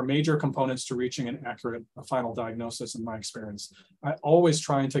are major components to reaching an accurate final diagnosis in my experience. I always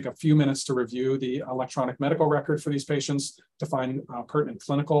try and take a few minutes to review the electronic medical record for these patients to find pertinent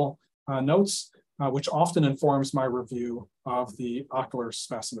clinical notes, which often informs my review of the ocular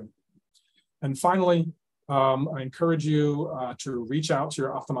specimen. And finally, I encourage you to reach out to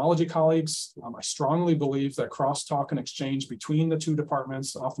your ophthalmology colleagues. I strongly believe that crosstalk and exchange between the two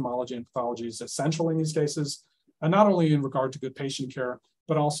departments, ophthalmology and pathology, is essential in these cases, and not only in regard to good patient care,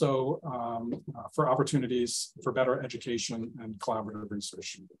 but also for opportunities for better education and collaborative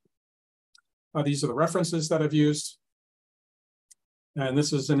research. These are the references that I've used. And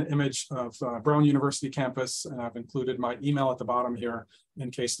this is an image of Brown University campus, and I've included my email at the bottom here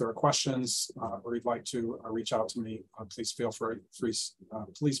in case there are questions or you'd like to reach out to me. Please feel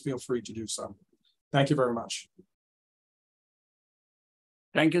free to do so. Thank you very much.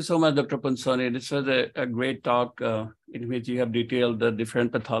 Thank you so much, Dr. Punsoni. This was a great talk in which you have detailed the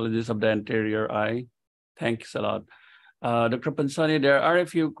different pathologies of the anterior eye. Thanks a lot. Dr. Punsoni, there are a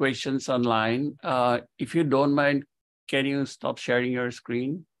few questions online. If you don't mind, can you stop sharing your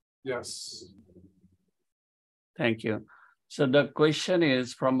screen? Yes. Thank you. So the question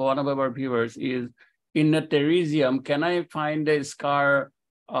is from one of our viewers is, in a pteresium, can I find a scar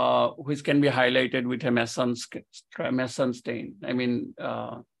which can be highlighted with a Masson stain? I mean,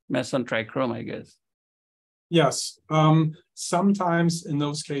 Masson trichrome, I guess. Yes. Sometimes in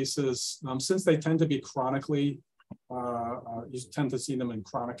those cases, since they tend to be chronically, you tend to see them in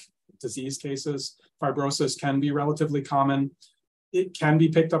chronic disease cases, fibrosis can be relatively common. It can be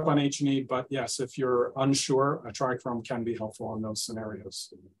picked up on H&E, but yes, if you're unsure, a trichrome can be helpful in those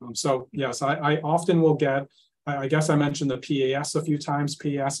scenarios. So yes, I often will get, I guess I mentioned the PAS a few times.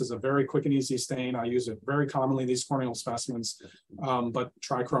 PAS is a very quick and easy stain. I use it very commonly in these corneal specimens, but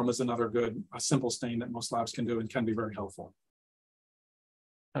trichrome is another good, simple stain that most labs can do and can be very helpful.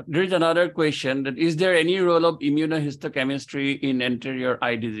 There is another question that is there any role of immunohistochemistry in anterior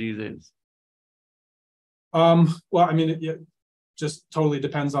eye diseases? Well, I mean, it just totally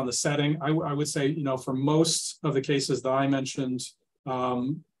depends on the setting. I would say, you know, for most of the cases that I mentioned,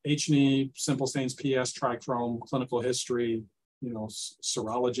 H&E, simple stains, PS, trichrome, clinical history, you know,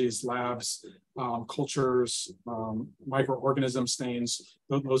 serologies, labs, cultures, microorganism stains.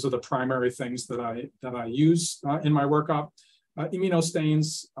 Those are the primary things that I use in my workup.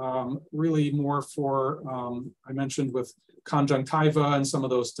 Immunostains, really more for, I mentioned with conjunctiva and some of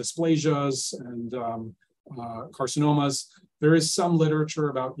those dysplasias and carcinomas. There is some literature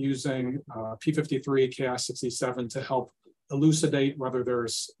about using P53, Ki67 to help elucidate whether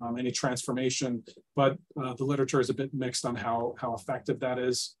there's any transformation, but the literature is a bit mixed on how effective that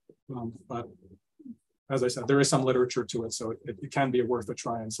is. But as I said, there is some literature to it, so it can be worth a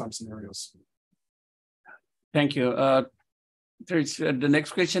try in some scenarios. Thank you. The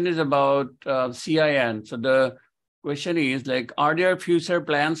next question is about CIN. So the question is like, are there future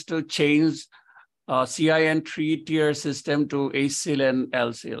plans to change CIN 3-tier system to HSIL and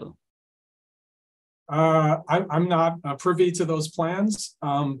LSIL? I'm not privy to those plans,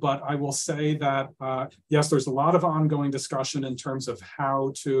 but I will say that, yes, there's a lot of ongoing discussion in terms of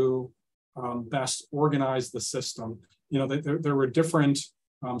how to best organize the system. You know, there were different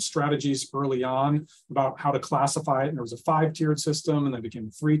strategies early on about how to classify it. And there was a 5-tiered system and then became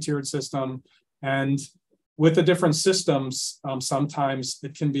a 3-tiered system. And with the different systems, sometimes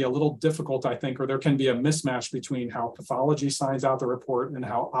it can be a little difficult, I think, or there can be a mismatch between how pathology signs out the report and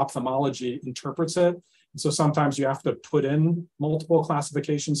how ophthalmology interprets it. And so sometimes you have to put in multiple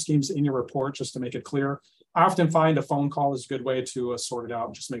classification schemes in your report just to make it clear. I often find a phone call is a good way to sort it out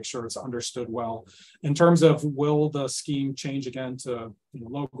and just make sure it's understood well. In terms of will the scheme change again to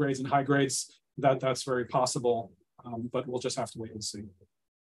low grades and high grades, that's very possible, but we'll just have to wait and see.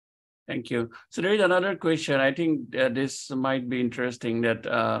 Thank you. So there is another question. I think this might be interesting. That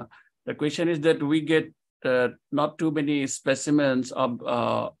the question is that we get not too many specimens of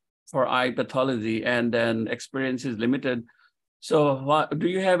for eye pathology, and then experience is limited. So do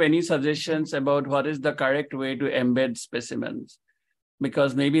you have any suggestions about what is the correct way to embed specimens?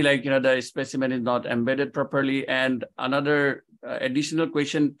 Because maybe the specimen is not embedded properly. And another additional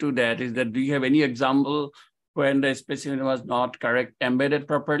question to that is that do you have any example when the specimen was not embedded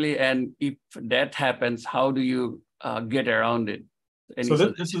properly? And if that happens, how do you get around it? So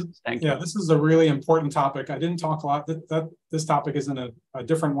this is a really important topic. I didn't talk a lot. This topic is in a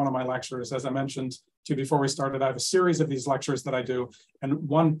different one of my lectures. As I mentioned to you before we started, I have a series of these lectures that I do. And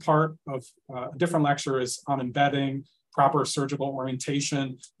one part of a different lecture is on embedding, proper surgical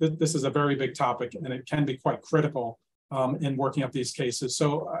orientation. This is a very big topic, and it can be quite critical in working up these cases.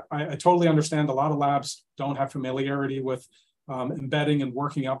 So I totally understand a lot of labs don't have familiarity with embedding and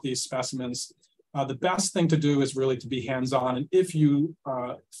working up these specimens. The best thing to do is really to be hands-on. And if you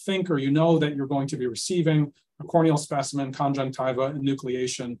think or you know that you're going to be receiving a corneal specimen, conjunctiva, and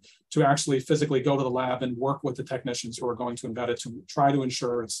nucleation, to actually physically go to the lab and work with the technicians who are going to embed it to try to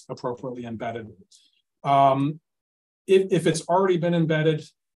ensure it's appropriately embedded. If it's already been embedded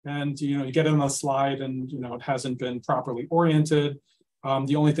and you get it on the slide and it hasn't been properly oriented,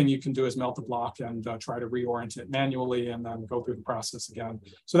 the only thing you can do is melt the block and try to reorient it manually and then go through the process again.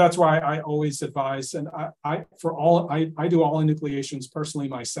 So that's why I always advise, and I do all enucleations personally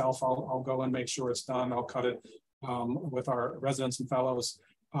myself. I'll go and make sure it's done. I'll cut it with our residents and fellows.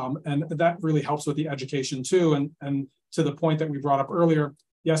 And that really helps with the education too. And to the point that we brought up earlier,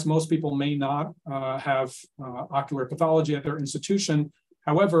 yes, most people may not have ocular pathology at their institution.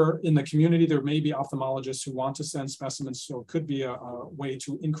 However, in the community, there may be ophthalmologists who want to send specimens, so it could be a way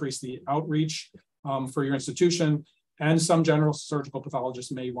to increase the outreach for your institution. And some general surgical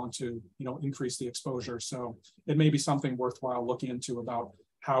pathologists may want to, increase the exposure. So it may be something worthwhile looking into about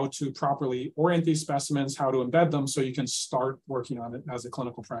how to properly orient these specimens, how to embed them, so you can start working on it as a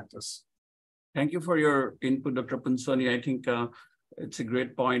clinical practice. Thank you for your input, Dr. Punsoni. I think it's a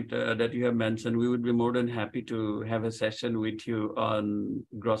great point that you have mentioned. We would be more than happy to have a session with you on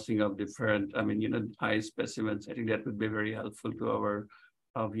grossing of different, eye specimens. I think that would be very helpful to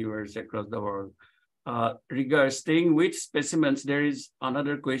our viewers across the world. Regarding staying with specimens, there is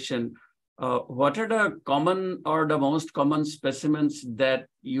another question. What are the common or the most common specimens that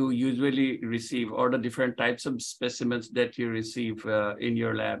you usually receive, or the different types of specimens that you receive in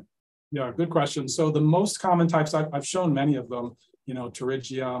your lab? Yeah, good question. So the most common types, I've shown many of them,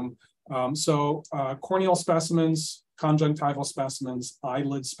 pterygium. Corneal specimens, conjunctival specimens,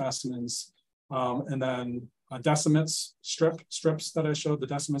 eyelid specimens, and then decimates, strips that I showed, the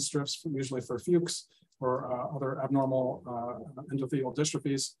decimate strips, usually for Fuchs or other abnormal endothelial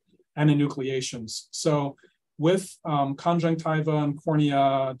dystrophies, and enucleations. So with conjunctiva and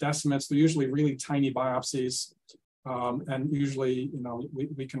cornea decimates, they're usually really tiny biopsies. And usually,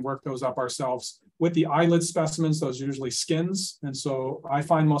 we can work those up ourselves. With the eyelid specimens, those are usually skins. And so I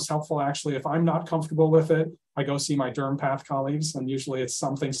find most helpful, actually, if I'm not comfortable with it, I go see my derm path colleagues, and usually it's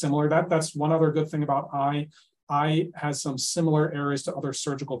something similar. That's one other good thing about eye. Eye has some similar areas to other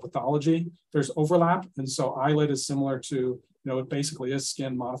surgical pathology. There's overlap. And so eyelid is similar to, it basically is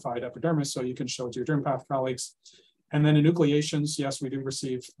skin modified epidermis. So you can show it to your derm path colleagues. And then enucleations, yes, we do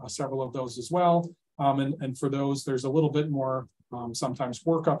receive several of those as well. And for those, there's a little bit more sometimes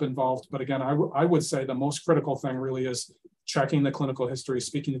workup involved. But again, I would say the most critical thing really is checking the clinical history,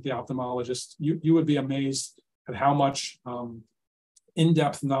 speaking to the ophthalmologist. You would be amazed at how much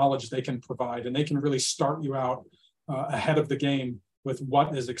in-depth knowledge they can provide. And they can really start you out ahead of the game with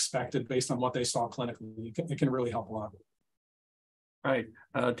what is expected based on what they saw clinically. It can really help a lot. Right.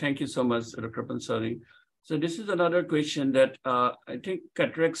 Thank you so much, Dr. Punsoni. So this is another question that I think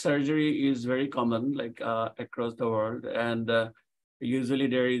cataract surgery is very common, across the world, and usually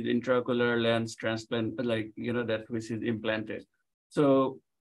there is intraocular lens transplant, that which is implanted. So,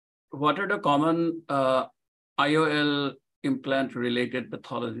 what are the common IOL implant related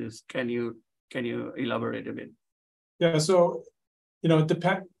pathologies? Can you elaborate a bit? Yeah. So, it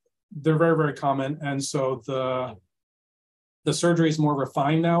depends. They're very, very common, and so the surgery is more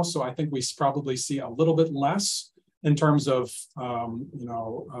refined now, so I think we probably see a little bit less in terms of,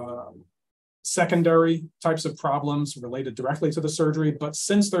 secondary types of problems related directly to the surgery. But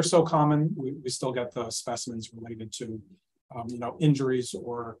since they're so common, we still get the specimens related to, injuries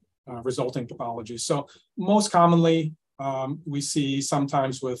or resulting pathology. So most commonly, we see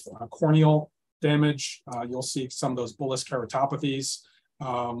sometimes with corneal damage, you'll see some of those bullous keratopathies.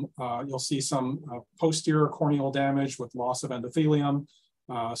 You'll see some posterior corneal damage with loss of endothelium.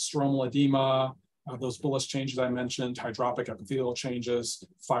 stromal edema, those bullous changes I mentioned, hydropic epithelial changes,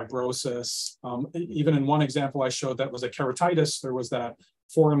 fibrosis. Even in one example I showed that was a keratitis, there was that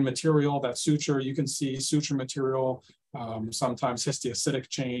foreign material, that suture. You can see suture material, sometimes histiocytic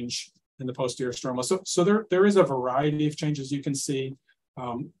change in the posterior stroma. So there is a variety of changes you can see.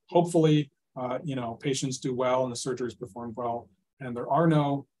 Hopefully, patients do well and the surgery is performed well. And there are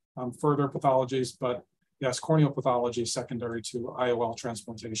no further pathologies, but yes, corneal pathology secondary to IOL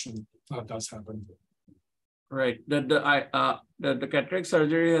transplantation does happen. Right. The cataract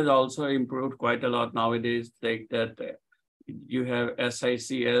surgery has also improved quite a lot nowadays. Like that, you have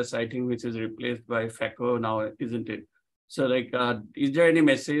SICS, I think, which is replaced by phaco now, isn't it? So, like, is there any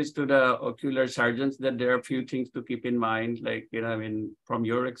message to the ocular surgeons that there are a few things to keep in mind, like, from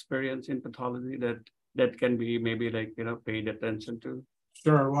your experience in pathology, that can be maybe like, paid attention to?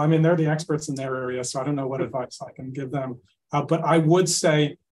 Sure. Well, I mean, they're the experts in their area, so I don't know what advice I can give them. But I would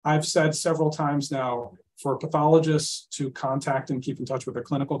say, I've said several times now, for pathologists to contact and keep in touch with their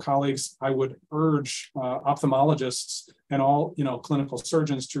clinical colleagues, I would urge ophthalmologists and all clinical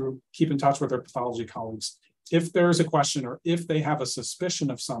surgeons to keep in touch with their pathology colleagues. If there's a question or if they have a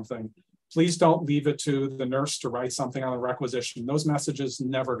suspicion of something, please don't leave it to the nurse to write something on the requisition. Those messages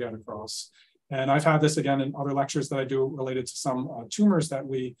never get across. And I've had this again in other lectures that I do related to some tumors that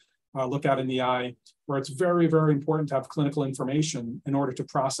we look at in the eye, where it's very, very important to have clinical information in order to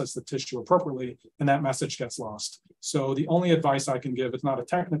process the tissue appropriately, and that message gets lost. So the only advice I can give, it's not a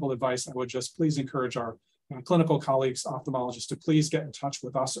technical advice, I would just please encourage our clinical colleagues, ophthalmologists, to please get in touch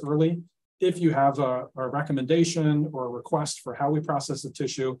with us early. If you have a recommendation or a request for how we process the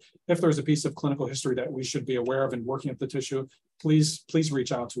tissue, if there's a piece of clinical history that we should be aware of in working at the tissue, please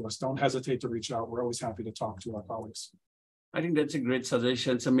reach out to us. Don't hesitate to reach out. We're always happy to talk to our colleagues. I think that's a great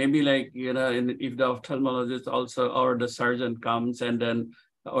suggestion. So maybe like, if the ophthalmologist also or the surgeon comes and then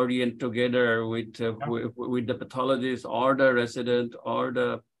orient together with the pathologist or the resident or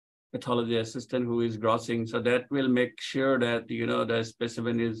the pathology assistant who is grossing. So that will make sure that, the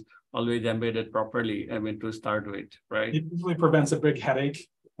specimen is always embedded properly, to start with, right? It usually prevents a big headache.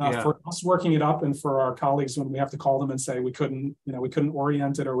 For us working it up and for our colleagues when we have to call them and say we couldn't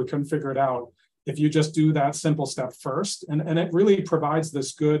orient it or we couldn't figure it out. If you just do that simple step first, and it really provides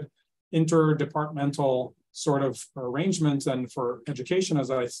this good interdepartmental sort of arrangement. And for education, as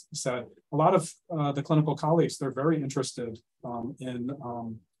I said, a lot of the clinical colleagues, they're very interested in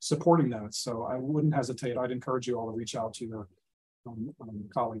supporting that. So I wouldn't hesitate. I'd encourage you all to reach out to your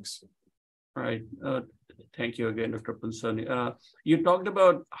colleagues. All right. Thank you again, Dr. Punsoni. You talked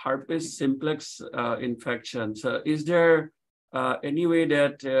about herpes simplex infection. So is there any way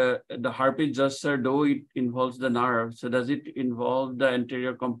that the herpes zoster, though it involves the nerve, so does it involve the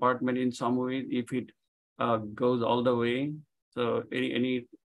anterior compartment in some way if it goes all the way? So any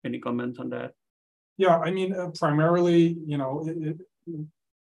comments on that? Yeah, I mean, primarily,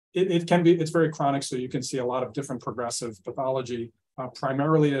 it's very chronic, so you can see a lot of different progressive pathology.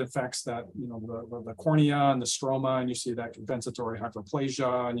 Primarily, it affects that, the cornea and the stroma, and you see that compensatory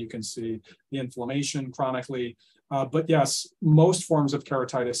hyperplasia, and you can see the inflammation chronically. But yes, most forms of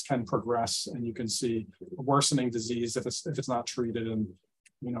keratitis can progress, and you can see worsening disease if it's not treated, and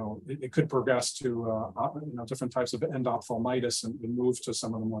it could progress to different types of endophthalmitis and move to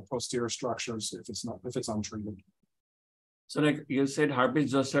some of the more posterior structures if it's untreated. So, like you said,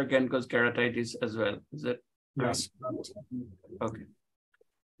 herpes zoster can cause keratitis as well. Is it? Yes. Okay.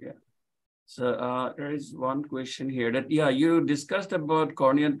 Yeah. So there is one question here that, you discussed about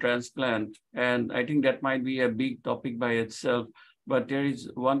corneal transplant, and I think that might be a big topic by itself, but there is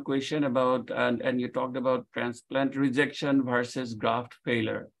one question about, and you talked about transplant rejection versus graft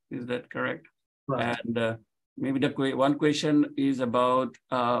failure. Is that correct? Right. And maybe one question is about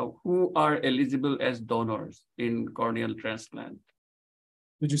who are eligible as donors in corneal transplant?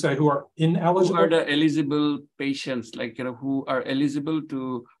 Did you say who are ineligible? Who are the eligible patients, like, who are eligible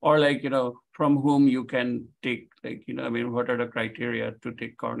to, or like, from whom you can take, like, what are the criteria to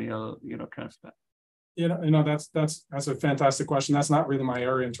take corneal, transplant? That's a fantastic question. That's not really my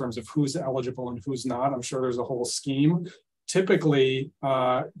area in terms of who's eligible and who's not. I'm sure there's a whole scheme. Typically,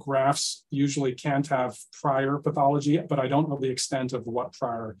 grafts usually can't have prior pathology, but I don't know the extent of what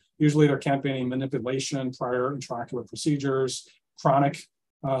prior. Usually there can't be any manipulation, prior intraocular procedures, chronic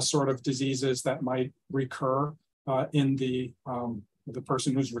sort of diseases that might recur in the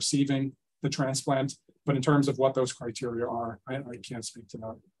person who's receiving the transplant. But in terms of what those criteria are, I can't speak to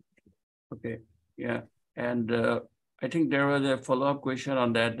that. Okay, yeah. And I think there was a follow-up question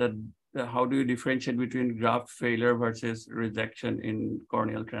on that, how do you differentiate between graft failure versus rejection in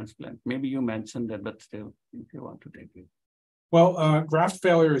corneal transplant? Maybe you mentioned that, but still, if you want to take it. Well, graft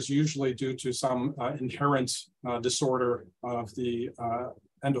failure is usually due to some inherent disorder of the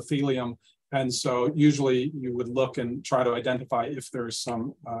endothelium. And so usually you would look and try to identify if there's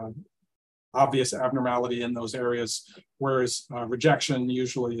some obvious abnormality in those areas, whereas rejection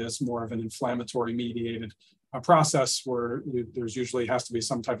usually is more of an inflammatory mediated process where there's usually has to be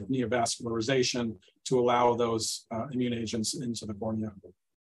some type of neovascularization to allow those immune agents into the cornea.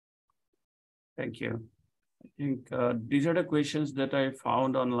 Thank you. I think these are the questions that I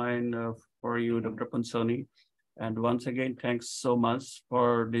found online for you, Dr. Punsoni. And once again, thanks so much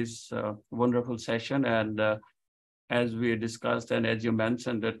for this wonderful session. And as we discussed, and as you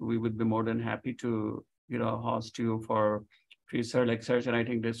mentioned, that we would be more than happy to, host you for future lectures. And I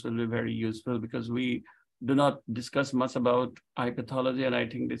think this will be very useful because we do not discuss much about eye pathology. And I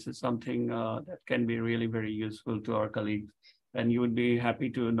think this is something that can be really very useful to our colleagues. And you would be happy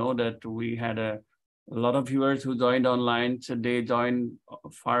to know that we had a lot of viewers who joined online. So they joined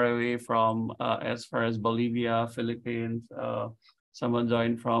far away from as far as Bolivia, Philippines. Someone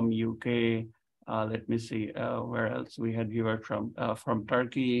joined from UK. Let me see where else we had viewers from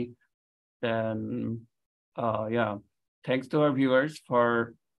Turkey. Then yeah, thanks to our viewers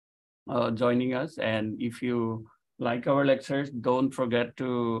for joining us. And if you like our lectures, don't forget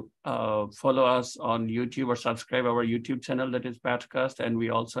to follow us on YouTube or subscribe our YouTube channel, that is Pathcast. And we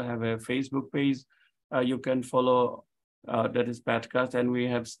also have a Facebook page you can follow, that is Pathcast. And we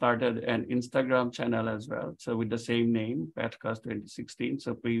have started an Instagram channel as well. So with the same name, Pathcast 2016.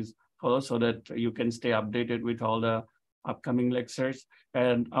 So please follow so that you can stay updated with all the upcoming lectures.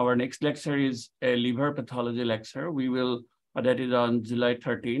 And our next lecture is a liver pathology lecture. We will, that is on July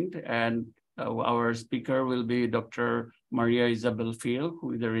 13th. And our speaker will be Dr. Maria Isabel Field,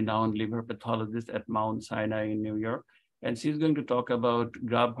 who is a renowned liver pathologist at Mount Sinai in New York. And she's going to talk about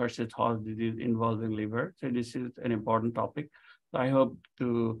graft-versus-host disease involving liver. So this is an important topic. So I hope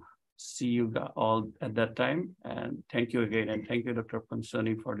to see you all at that time. And thank you again. And thank you, Dr.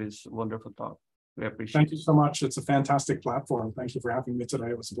 Punsoni, for this wonderful talk. We appreciate it. Thank you so much. It's a fantastic platform. Thank you for having me today.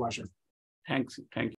 It was a pleasure. Thanks. Thank you.